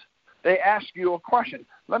comes, they ask you a question.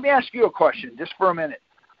 Let me ask you a question just for a minute.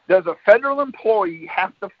 Does a federal employee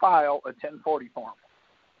have to file a 1040 form?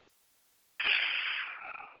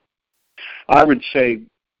 I would say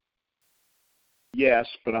yes,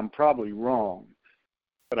 but I'm probably wrong.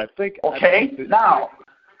 But I think now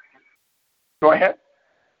go ahead.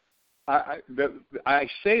 I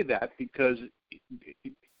say that because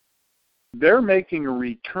they're making a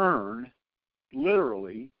return,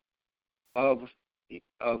 literally, of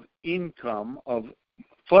income, of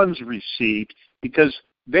funds received, because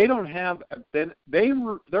they don't have they're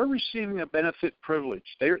receiving a benefit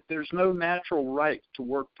privilege. There's no natural right to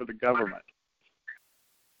work for the government.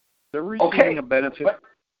 They're receiving a benefit.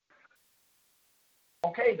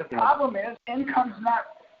 The problem is income's not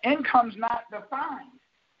defined.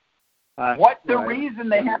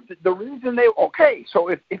 So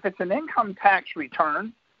if it's an income tax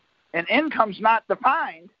return and income's not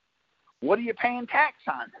defined, what are you paying tax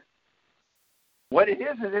on? What it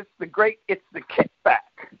is it's the kickback.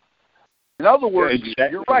 In other words,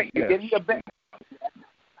 exactly. You're right. You're getting a benefit.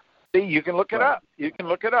 See, you can look it up. The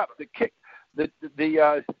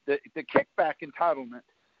kickback entitlement.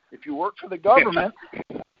 If you work for the government,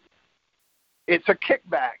 it's a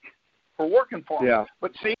kickback for working for them. Yeah.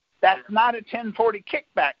 But see, that's not a 1040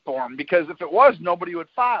 kickback form, because if it was, nobody would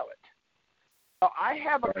file it. Now, I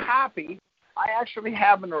have a copy. I actually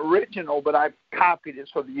have an original, but I've copied it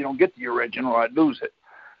so that you don't get the original or I'd lose it,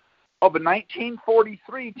 of a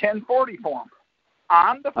 1943 1040 form.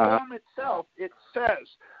 On the form itself, it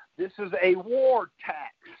says this is a war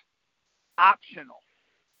tax, optional.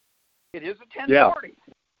 It is a 1040.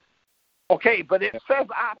 Yeah. Okay, but it says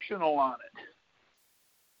optional on it.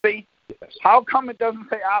 See, how come it doesn't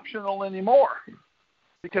say optional anymore?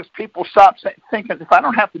 Because people stop thinking, if I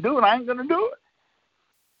don't have to do it, I ain't going to do it.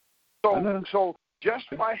 So just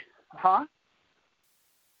by,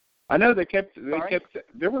 I know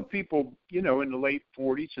there were people, in the late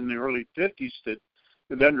 40s and the early 50s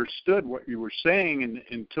that understood what you were saying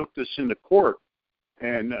and took this into court,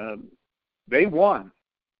 and they won.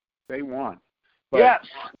 But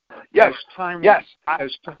yes.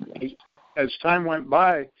 as time went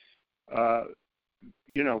by,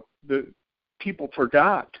 the people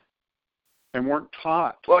forgot and weren't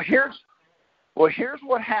taught. Well, here's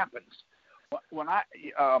what happens. When I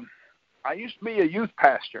used to be a youth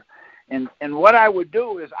pastor, and what I would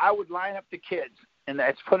do is I would line up the kids and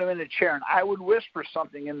that's put them in a chair, and I would whisper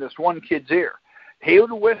something in this one kid's ear. He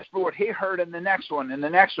would whisper what he heard in the next one, and the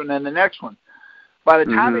next one, and the next one. By the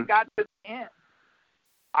time it got to the end,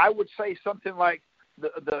 I would say something like,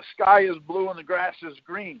 the sky is blue and the grass is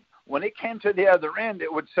green. When it came to the other end,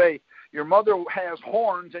 it would say, your mother has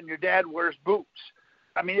horns and your dad wears boots.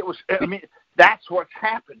 That's what's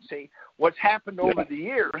happened, see? What's happened over the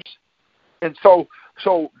years. And so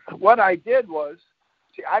what I did was,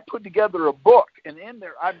 I put together a book, and in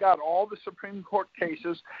there I've got all the Supreme Court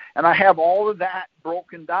cases, and I have all of that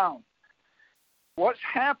broken down. What's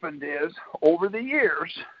happened is, over the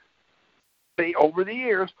years,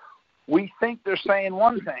 we think they're saying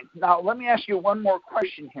one thing. Now, let me ask you one more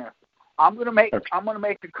question here. I'm going to make a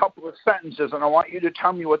couple of sentences, and I want you to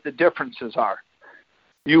tell me what the differences are.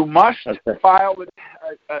 You must file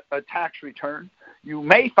a tax return. You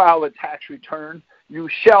may file a tax return. You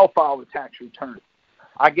shall file a tax return.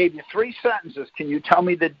 I gave you 3 sentences. Can you tell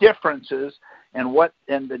me the differences and what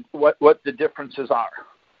the differences are?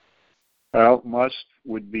 Well, must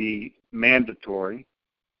would be mandatory.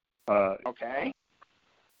 Okay.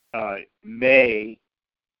 You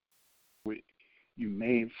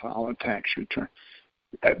may file a tax return.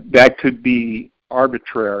 That could be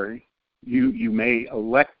arbitrary. You may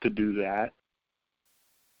elect to do that.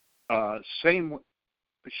 Same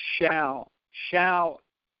shall.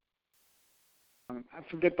 I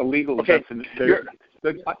forget the legal definition.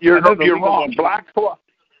 You're wrong. Black's Law.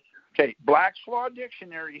 Okay, Black's Law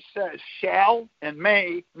Dictionary says shall and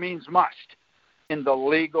may means must in the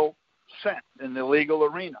legal sense, in the legal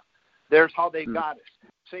arena. There's how they got us.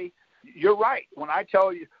 See, you're right. When I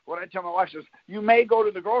tell my wife says, you may go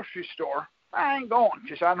to the grocery store, I ain't going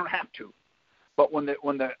because I don't have to. But when the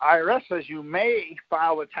IRS says you may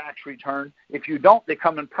file a tax return, if you don't, they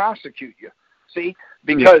come and prosecute you. See,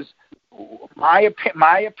 because my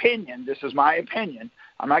opinion, this is my opinion,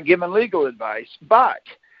 I'm not giving legal advice, but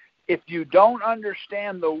if you don't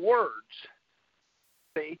understand the words,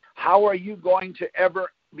 see, how are you going to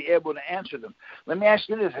ever be able to answer them? Let me ask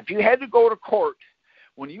you this. If you had to go to court,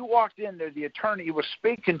 when you walked in there, the attorney was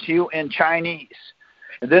speaking to you in Chinese,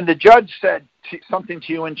 and then the judge said something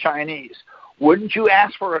to you in Chinese. Wouldn't you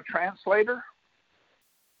ask for a translator?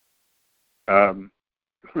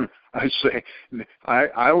 I say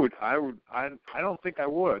I would. I don't think I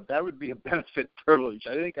would. That would be a benefit privilege.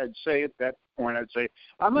 I think I'd say at that point, I'd say,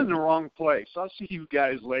 I'm in the wrong place. I'll see you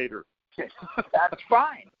guys later. That's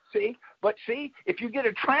fine. See? But see, if you get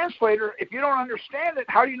a translator, if you don't understand it,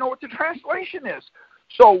 how do you know what the translation is?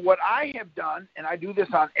 So what I have done, and I do this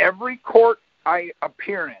on every court I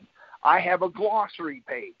appear in, I have a glossary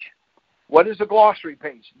page. What is a glossary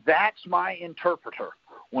page? That's my interpreter.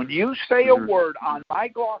 When you say a word on my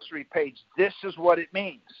glossary page, this is what it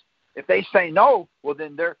means. If they say no, well,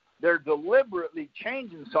 then they're deliberately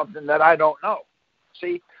changing something that I don't know.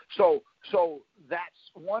 See? So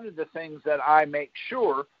that's one of the things that I make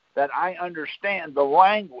sure that I understand the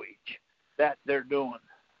language that they're doing.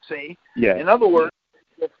 See? Yeah. In other words,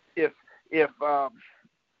 if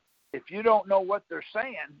you don't know what they're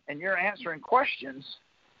saying and you're answering questions,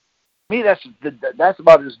 to me that's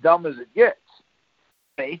about as dumb as it gets.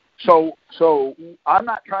 Okay? So I'm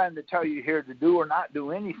not trying to tell you here to do or not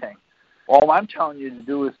do anything. All I'm telling you to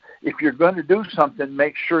do is, if you're going to do something,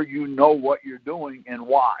 make sure you know what you're doing and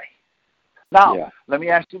why. Now, let me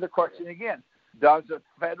ask you the question again. Does a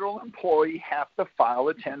federal employee have to file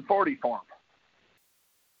a 1040 form?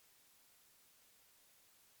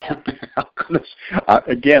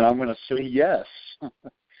 Again, I'm going to say yes.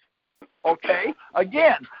 Okay.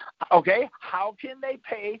 How can they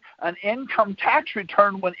pay an income tax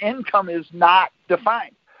return when income is not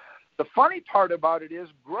defined? The funny part about it is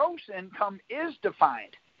gross income is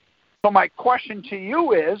defined. So my question to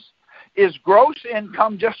you is gross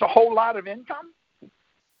income just a whole lot of income?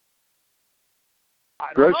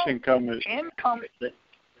 Gross income is income.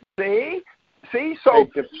 See, so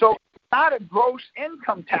it's not a gross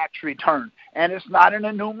income tax return, and it's not an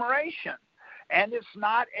enumeration, and it's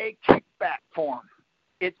not a kickback form.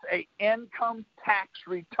 It's a income tax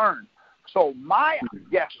return. So my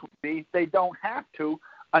guess would be they don't have to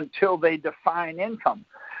until they define income,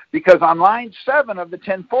 because on line 7 of the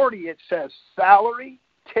 1040 it says salary,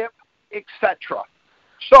 tip, etc.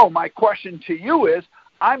 So my question to you is,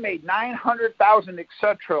 I made $900,000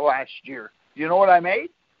 etc. last year. Do you know what I made?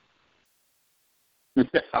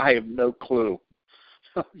 I have no clue.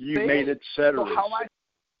 You made et ceteras.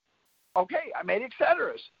 So I made et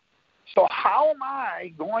ceteras. So how am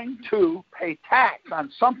I going to pay tax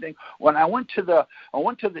on something when I went to the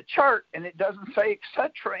chart and it doesn't say et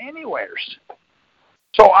cetera anywheres?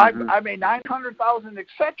 So I made 900,000 et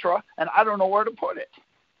cetera, and I don't know where to put it.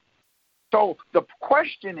 So the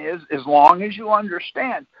question is, as long as you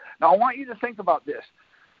understand. Now I want you to think about this.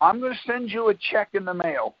 I'm going to send you a check in the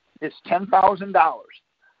mail. It's $10,000.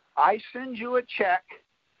 I send you a check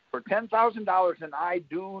for $10,000 and I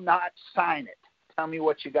do not sign it. Tell me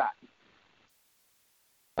what you got.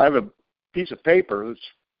 I have a piece of paper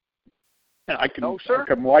I can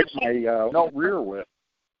wipe my rear with.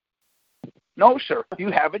 No, sir.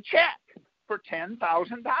 You have a check for $10,000.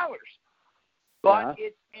 But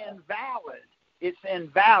it's invalid. It's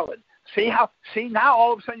invalid. See, now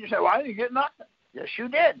all of a sudden you say, well, I didn't get nothing. Yes, you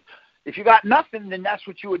did. If you got nothing, then that's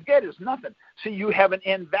what you would get is nothing. See, you have an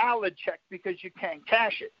invalid check because you can't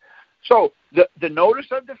cash it. So the notice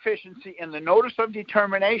of deficiency and the notice of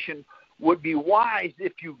determination would be wise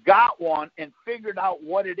if you got one and figured out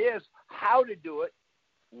what it is, how to do it,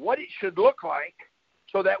 what it should look like,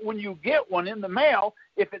 so that when you get one in the mail,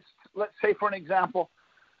 if it's, let's say for an example,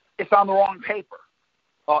 it's on the wrong paper,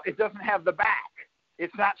 it doesn't have the back,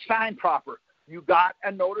 it's not signed proper, you got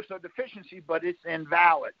a notice of deficiency, but it's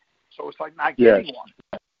invalid. So it's like not getting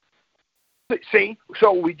one. See,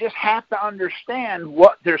 so we just have to understand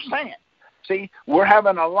what they're saying. See, we're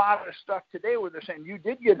having a lot of stuff today where they're saying you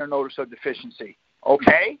did get a notice of deficiency.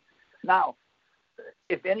 Okay? Now,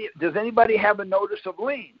 does anybody have a notice of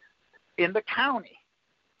lien in the county?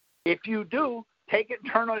 If you do, take it,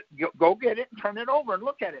 go get it, and turn it over and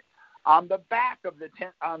look at it. On the back of the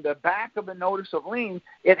notice of lien,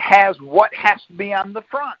 it has what has to be on the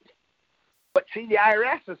front. But see, the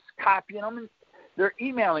IRS is copying them and they're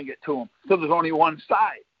emailing it to them, so there's only one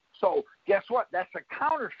side. So guess what? That's a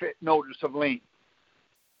counterfeit notice of lien.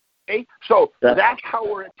 Okay? So that's how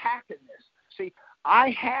we're attacking this. See, I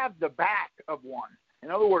have the back of one.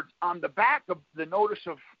 In other words, on the back of the notice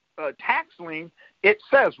of tax lien, it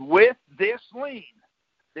says with this lien.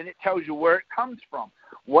 Then it tells you where it comes from,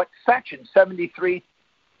 what section, 7313A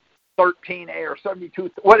or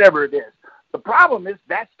 72, whatever it is. The problem is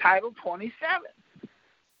that's Title 27.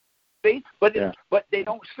 See, but they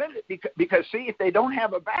don't send it because see, if they don't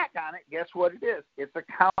have a back on it, guess what it is? It's a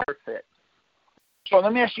counterfeit. So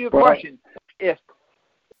let me ask you a question: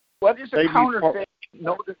 what is a counterfeit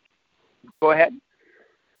notice? Go ahead.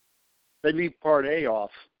 They leave Part A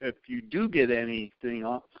off. If you do get anything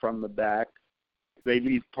off from the back, they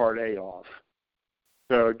leave Part A off.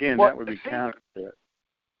 So again, that would be counterfeit.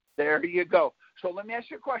 There you go. So let me ask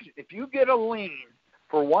you a question. If you get a lien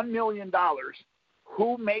for $1 million,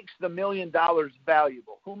 who makes the $1 million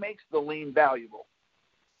valuable? Who makes the lien valuable?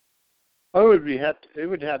 Oh, it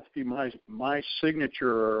would have to be my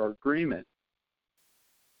signature or agreement.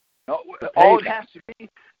 No, all it has to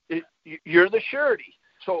be, you're the surety.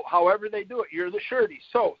 So however they do it, you're the surety.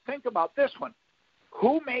 So think about this one.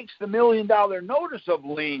 Who makes the $1 million notice of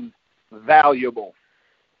lien valuable?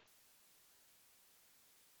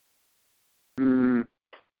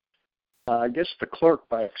 I guess the clerk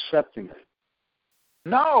by accepting it.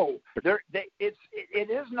 No, it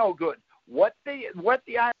is no good. What the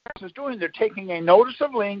IRS is doing, they're taking a notice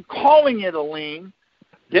of lien, calling it a lien,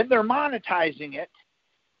 then they're monetizing it.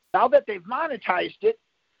 Now that they've monetized it,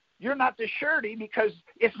 you're not the surety because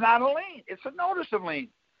it's not a lien. It's a notice of lien.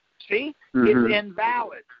 See? It's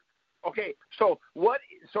invalid. Okay, so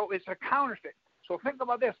it's a counterfeit. So think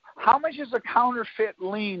about this. How much is a counterfeit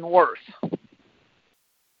lien worth?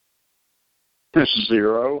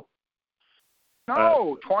 $0.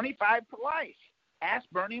 No, 25 to life. Ask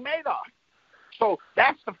Bernie Madoff. So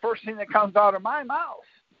that's the first thing that comes out of my mouth.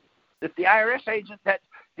 If the IRS agent that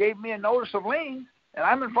gave me a notice of lien and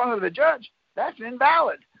I'm in front of the judge, that's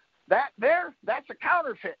invalid. That's a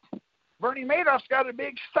counterfeit. Bernie Madoff's got a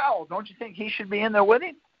big cell. Don't you think he should be in there with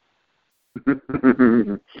him?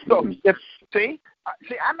 So see,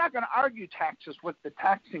 I'm not going to argue taxes with the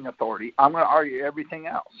taxing authority. I'm going to argue everything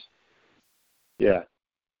else. Yeah,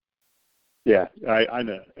 I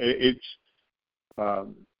know. It's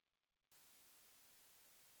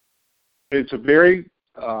a very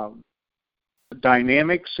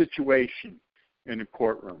dynamic situation in a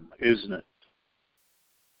courtroom, isn't it?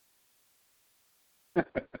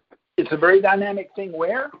 It's a very dynamic thing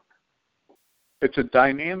where? It's a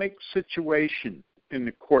dynamic situation in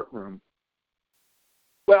the courtroom.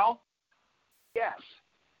 Well, yes.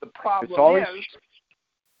 The problem is...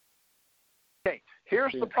 Okay,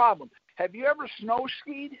 here's the problem. Have you ever snow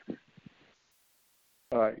skied?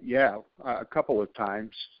 Yeah, a couple of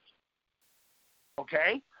times.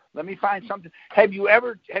 Okay? Let me find something. Have you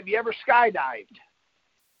ever skydived?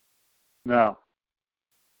 No.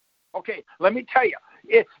 Okay, let me tell you.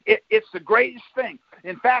 It's the greatest thing.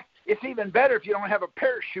 In fact, it's even better if you don't have a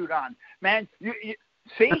parachute on. Man, you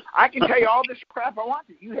see, I can tell you all this crap I want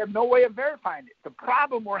to. You have no way of verifying it. The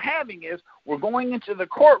problem we're having is we're going into the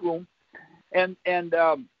courtroom and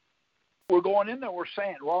we're going in there, we're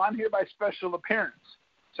saying, well, I'm here by special appearance.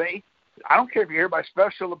 See? I don't care if you're here by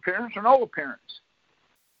special appearance or no appearance.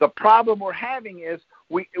 The problem we're having is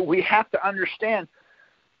we have to understand,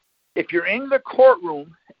 if you're in the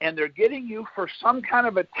courtroom and they're getting you for some kind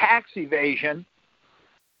of a tax evasion,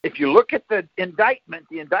 if you look at the indictment's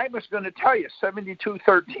going to tell you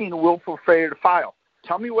 7213 willful failure to file.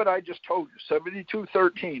 Tell me what I just told you.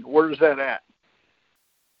 7213, where is that at?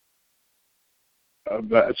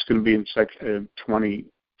 That's going to be in section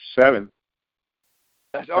 27.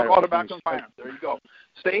 That's all about confinement. There you go.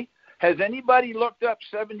 See? Has anybody looked up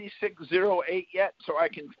 7608 yet, so I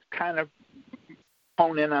can kind of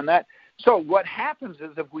hone in on that? So what happens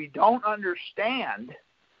is, if we don't understand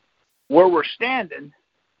where we're standing,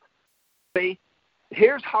 see,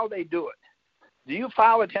 here's how they do it. Do you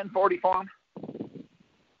file a 1040 form?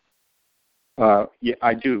 Yeah,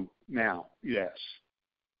 I do now, yes.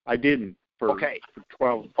 I didn't for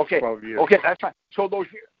 12 years. Okay, that's fine. So those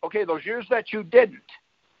years that you didn't,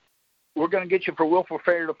 we're going to get you for willful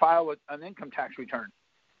failure to file an income tax return.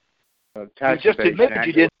 Tax you just admitted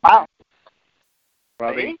you didn't file.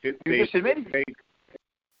 Well, you just admitted.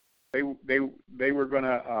 They were going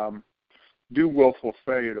to do willful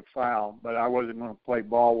failure to file, but I wasn't going to play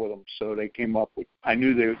ball with them, so they came up with. I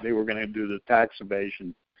knew they were going to do the tax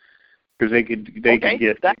evasion because they could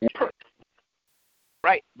get. That's perfect.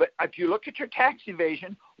 Right, but if you look at your tax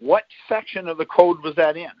evasion, what section of the code was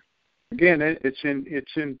that in? Again, it's in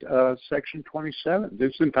section 27.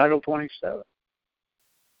 It's in Title 27.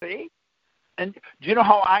 See? And do you know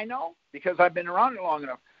how I know? Because I've been around it long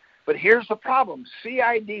enough. But here's the problem.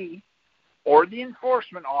 CID or the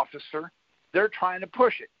enforcement officer, they're trying to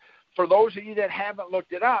push it. For those of you that haven't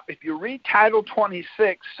looked it up, if you read Title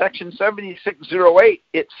 26, Section 7608,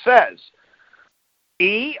 it says,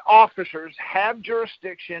 E officers have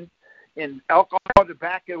jurisdiction in alcohol,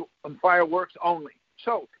 tobacco, and fireworks only.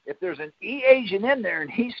 So if there's an E agent in there and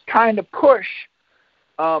he's trying to push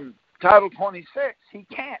Title 26, he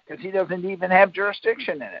can't, because he doesn't even have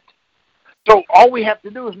jurisdiction in it. So all we have to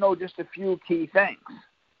do is know just a few key things.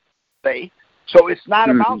 See? So it's not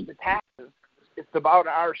about the taxes. It's about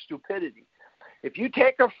our stupidity. If you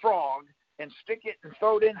take a frog and stick it and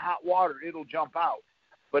throw it in hot water, it'll jump out.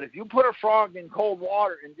 But if you put a frog in cold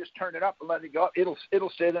water and just turn it up and let it go, it'll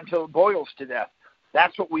sit until it boils to death.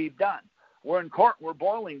 That's what we've done. We're in court, we're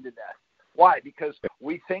boiling to death. Why? Because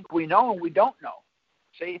we think we know and we don't know.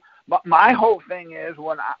 See, my whole thing is,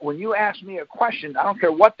 when you ask me a question, I don't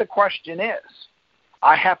care what the question is,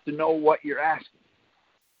 I have to know what you're asking.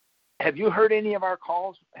 Have you heard any of our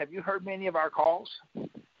calls? Have you heard many of our calls?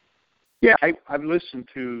 Yeah, I've listened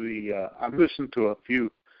to I've listened to a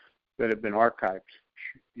few that have been archived.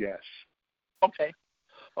 Yes. Okay.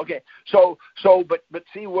 But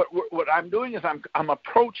see, what I'm doing is I'm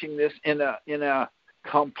approaching this in a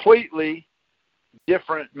completely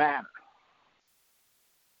different manner.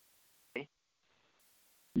 Okay?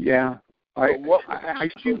 Yeah, I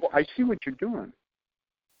see what you're doing.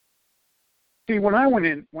 See, when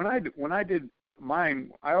I did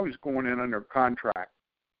mine, I was going in under contract,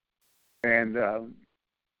 and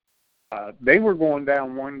they were going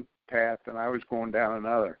down one path and I was going down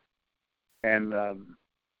another, and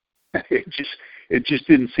it just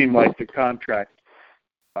didn't seem like the contract.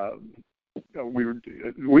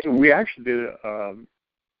 We actually did.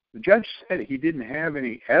 The judge said he didn't have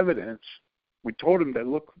any evidence. We told him to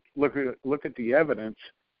look at the evidence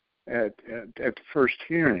at the first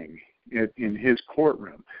hearing in his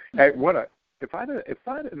courtroom. If I'd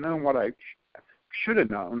have known what I should have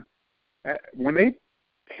known, when they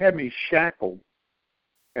had me shackled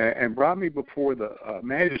and brought me before the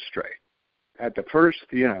magistrate at the first,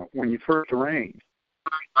 when you first arraigned,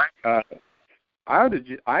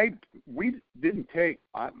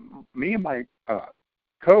 me and my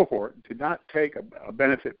cohort did not take a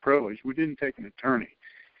benefit privilege. We didn't take an attorney,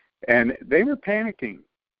 and they were panicking.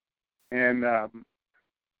 And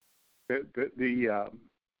the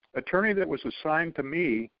attorney that was assigned to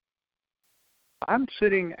me, I'm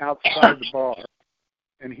sitting outside the bar,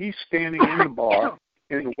 and he's standing in the bar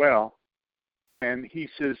in the well, and he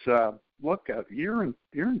says, "Look, you're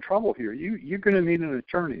in trouble here. You're going to need an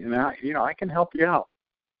attorney, and I can help you out."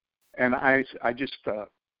 And I just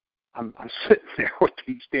I'm sitting there with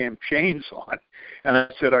these damn chains on, and I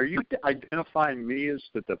said, "Are you identifying me as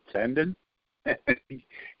the defendant?" And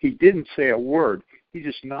he didn't say a word. He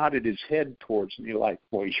just nodded his head towards me like,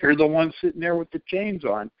 "Well, you're the one sitting there with the chains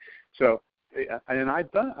on." So, and I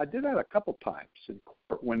did that a couple times in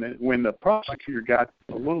court when the prosecutor got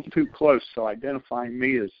a little too close to identifying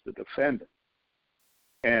me as the defendant,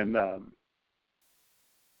 and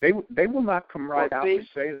they will not come right out and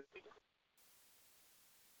say that.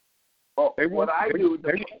 Well, what I do,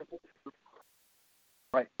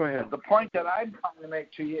 right? Go ahead. The point that I'm trying to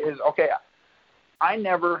make to you is, okay, I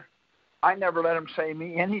never let them say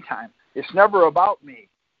me anytime. It's never about me.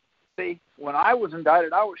 See, when I was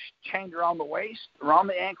indicted, I was chained around the waist, around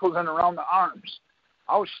the ankles, and around the arms.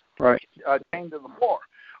 I was chained to the floor.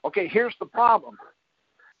 Okay, here's the problem.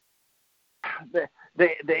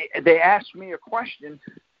 They asked me a question,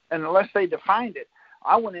 and unless they defined it,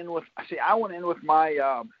 I went in with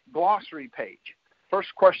my glossary page.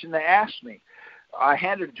 First question they asked me, I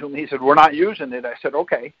handed it to him. He said, "We're not using it." I said,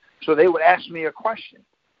 "Okay." So they would ask me a question,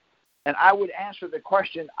 and I would answer the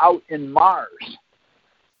question out in Mars.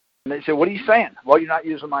 And they said, "What are you saying?" "Well, you're not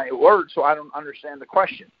using my words, so I don't understand the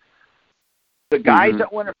question." The guys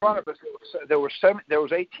that went in front of us, there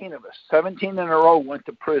was 18 of us. 17 in a row went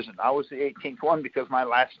to prison. I was the 18th one because my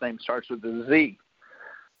last name starts with a Z.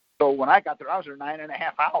 So when I got there, I was there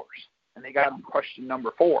 9.5 hours, and they got on question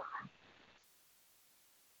number 4.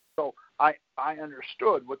 So I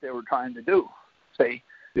understood what they were trying to do, see?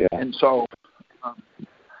 Yeah. And so,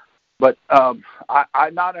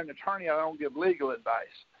 I'm not an attorney. I don't give legal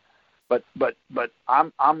advice. But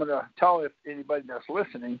I'm going to tell if anybody that's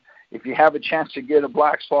listening, if you have a chance to get a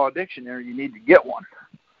Black's Law dictionary, you need to get one.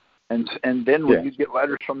 And then when you get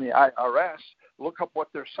letters from the IRS, look up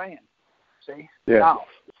what they're saying. See? Yeah. Now,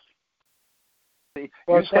 see,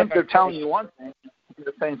 you think they're telling you one thing,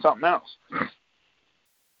 they're saying something else.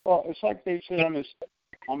 Well, it's like they said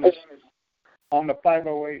on the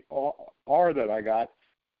 508R that I got.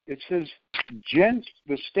 It says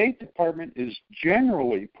the State Department is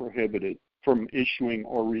generally prohibited from issuing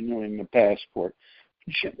or renewing the passport.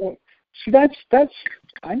 See, that's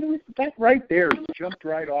I know that right there jumped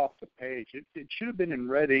right off the page. It should have been in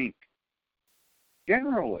red ink.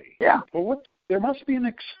 Generally. Yeah. Well, there must be an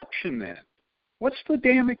exception then. What's the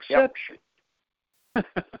damn exception? Yep.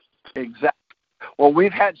 Exactly. Well,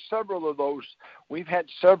 we've had several of those.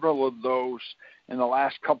 In the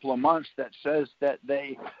last couple of months that says that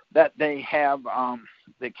they have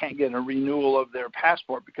they can't get a renewal of their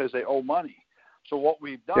passport because they owe money. So what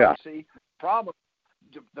we've done, the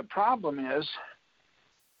problem is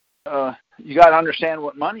you got to understand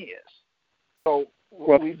what money is. So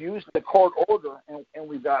we've used the court order, and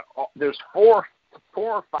we've got there's four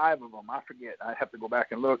or five of them. I forget. I have to go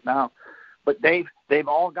back and look now, but they've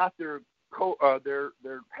all got their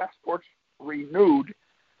passports renewed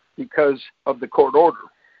because of the court order.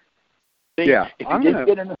 See, if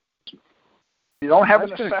you don't have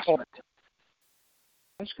an assessment.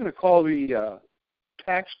 I was going to call the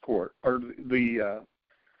tax court or the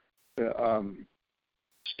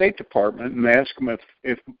State Department and ask them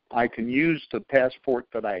if I can use the passport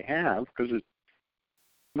that I have because it's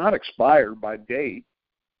not expired by date.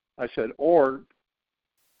 I said, or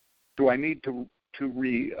do I need to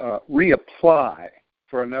reapply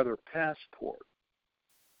for another passport?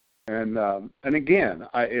 And again,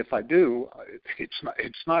 if I do,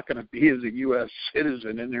 it's not going to be as a U.S.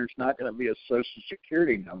 citizen, and there's not going to be a Social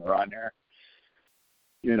Security number on there.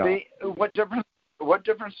 You know, see, what difference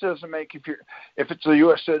does it make if it's a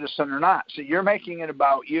U.S. citizen or not? See, you're making it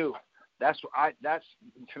about you. I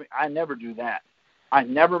never do that. I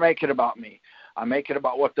never make it about me. I make it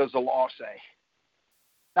about what does the law say.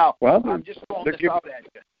 Now, I'm just throwing this out at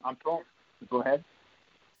you. Go ahead.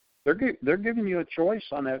 They're giving you a choice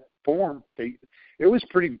on that form. It was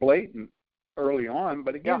pretty blatant early on,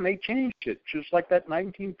 but again, they changed it, just like that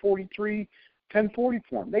 1943 1040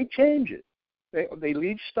 form. They change it. They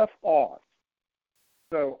leave stuff off.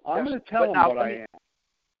 So I'm going to tell them what I am.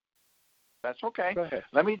 That's okay. Go ahead.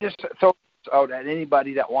 Let me just throw this out at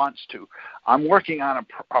anybody that wants to. I'm working on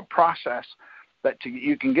a process that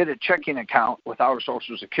you can get a checking account without a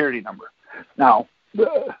Social Security number. Now,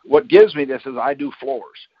 what gives me this is I do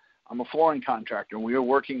floors. I'm a flooring contractor, and we were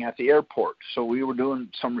working at the airport, so we were doing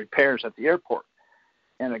some repairs at the airport.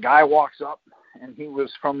 And a guy walks up, and he was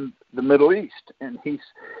from the Middle East, and he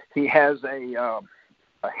has a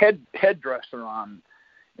headdresser on,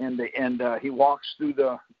 and he walks through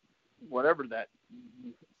the whatever that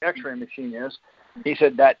X-ray machine is. He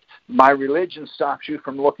said that my religion stops you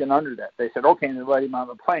from looking under that. They said, okay, and they let him on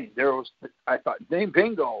the plane. I thought,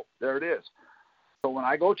 bingo, there it is. So when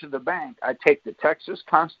I go to the bank, I take the Texas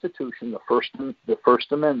Constitution, the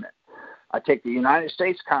First Amendment. I take the United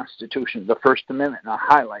States Constitution, the First Amendment, and I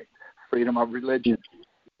highlight freedom of religion.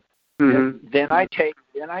 Mm-hmm. Then I take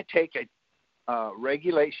a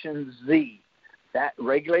Regulation Z. That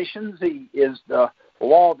Regulation Z is the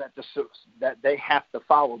law that they have to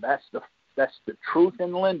follow. That's the truth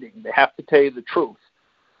in lending. They have to tell you the truth.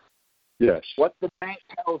 Yes. What the bank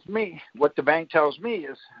tells me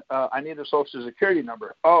is I need a Social Security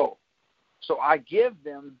number. Oh, so I give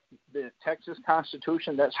them the Texas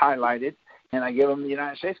Constitution that's highlighted, and I give them the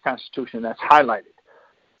United States Constitution that's highlighted.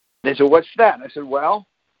 They said, "What's that?" And I said, "Well,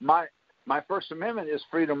 my First Amendment is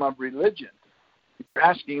freedom of religion. You're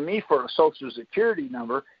asking me for a Social Security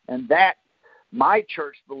number, and that my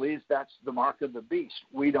church believes that's the mark of the beast.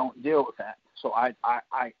 We don't deal with that. So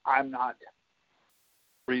I'm not."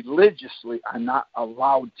 Religiously, I'm not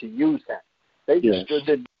allowed to use that. They just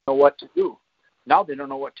didn't know what to do. Now they don't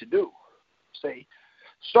know what to do. See?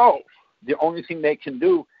 So the only thing they can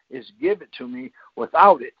do is give it to me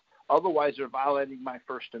without it. Otherwise, they're violating my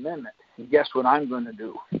First Amendment. And guess what I'm going to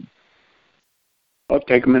do? I'll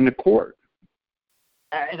take them into court.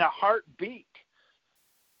 In a heartbeat.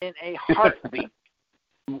 In a heartbeat.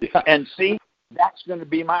 And see, that's going to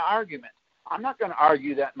be my argument. I'm not going to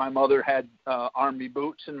argue that my mother had army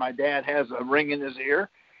boots and my dad has a ring in his ear.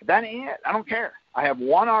 That ain't it. I don't care. I have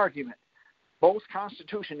one argument. Both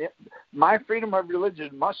Constitution, my freedom of religion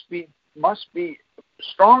must be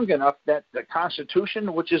strong enough that the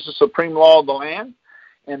Constitution, which is the supreme law of the land,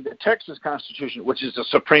 and the Texas Constitution, which is the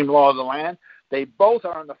supreme law of the land, they both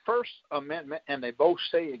are in the First Amendment, and they both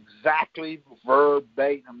say exactly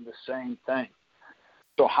verbatim the same thing.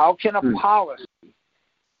 So how can a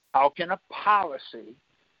policy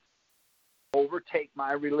overtake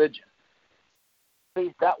my religion?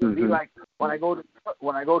 See, that would be like when I go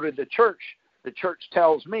to the church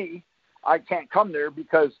tells me I can't come there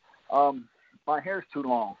because my hair's too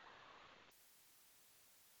long.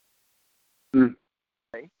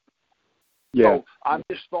 Okay? Yeah. So I'm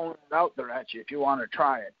just throwing it out there at you. If you want to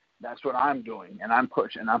try it, that's what I'm doing, and I'm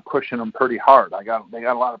pushing them pretty hard. They got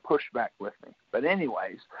a lot of pushback with me. But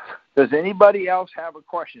anyways, does anybody else have a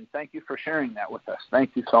question? Thank you for sharing that with us.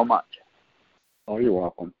 Thank you so much. Oh, you're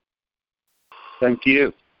welcome. Thank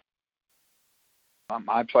you.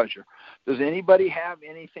 My pleasure. Does anybody have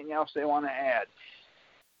anything else they want to add?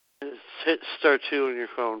 Hit star 2 on your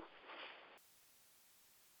phone.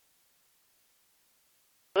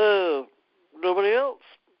 Oh, nobody else?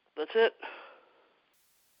 That's it.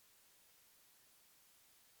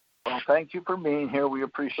 Well, thank you for being here. We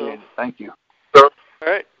appreciate it. Thank you. All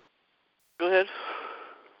right. Go ahead.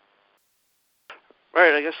 All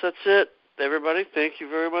right, I guess that's it. Everybody, thank you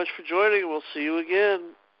very much for joining. We'll see you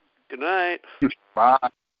again. Good night. Bye.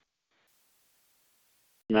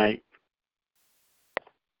 Night.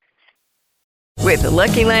 With the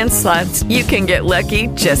Lucky Land Slots, you can get lucky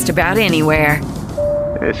just about anywhere.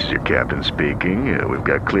 This is your captain speaking. We've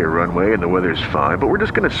got clear runway and the weather's fine, but we're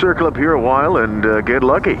just going to circle up here a while and get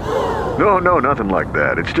lucky. No, nothing like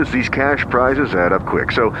that. It's just these cash prizes add up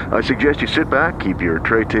quick. So I suggest you sit back, keep your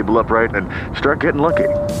tray table upright, and start getting lucky.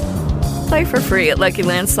 Play for free at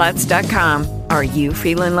LuckyLandSlots.com. Are you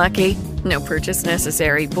feeling lucky? No purchase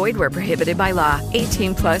necessary. Void where prohibited by law.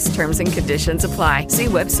 18+ terms and conditions apply. See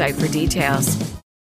website for details.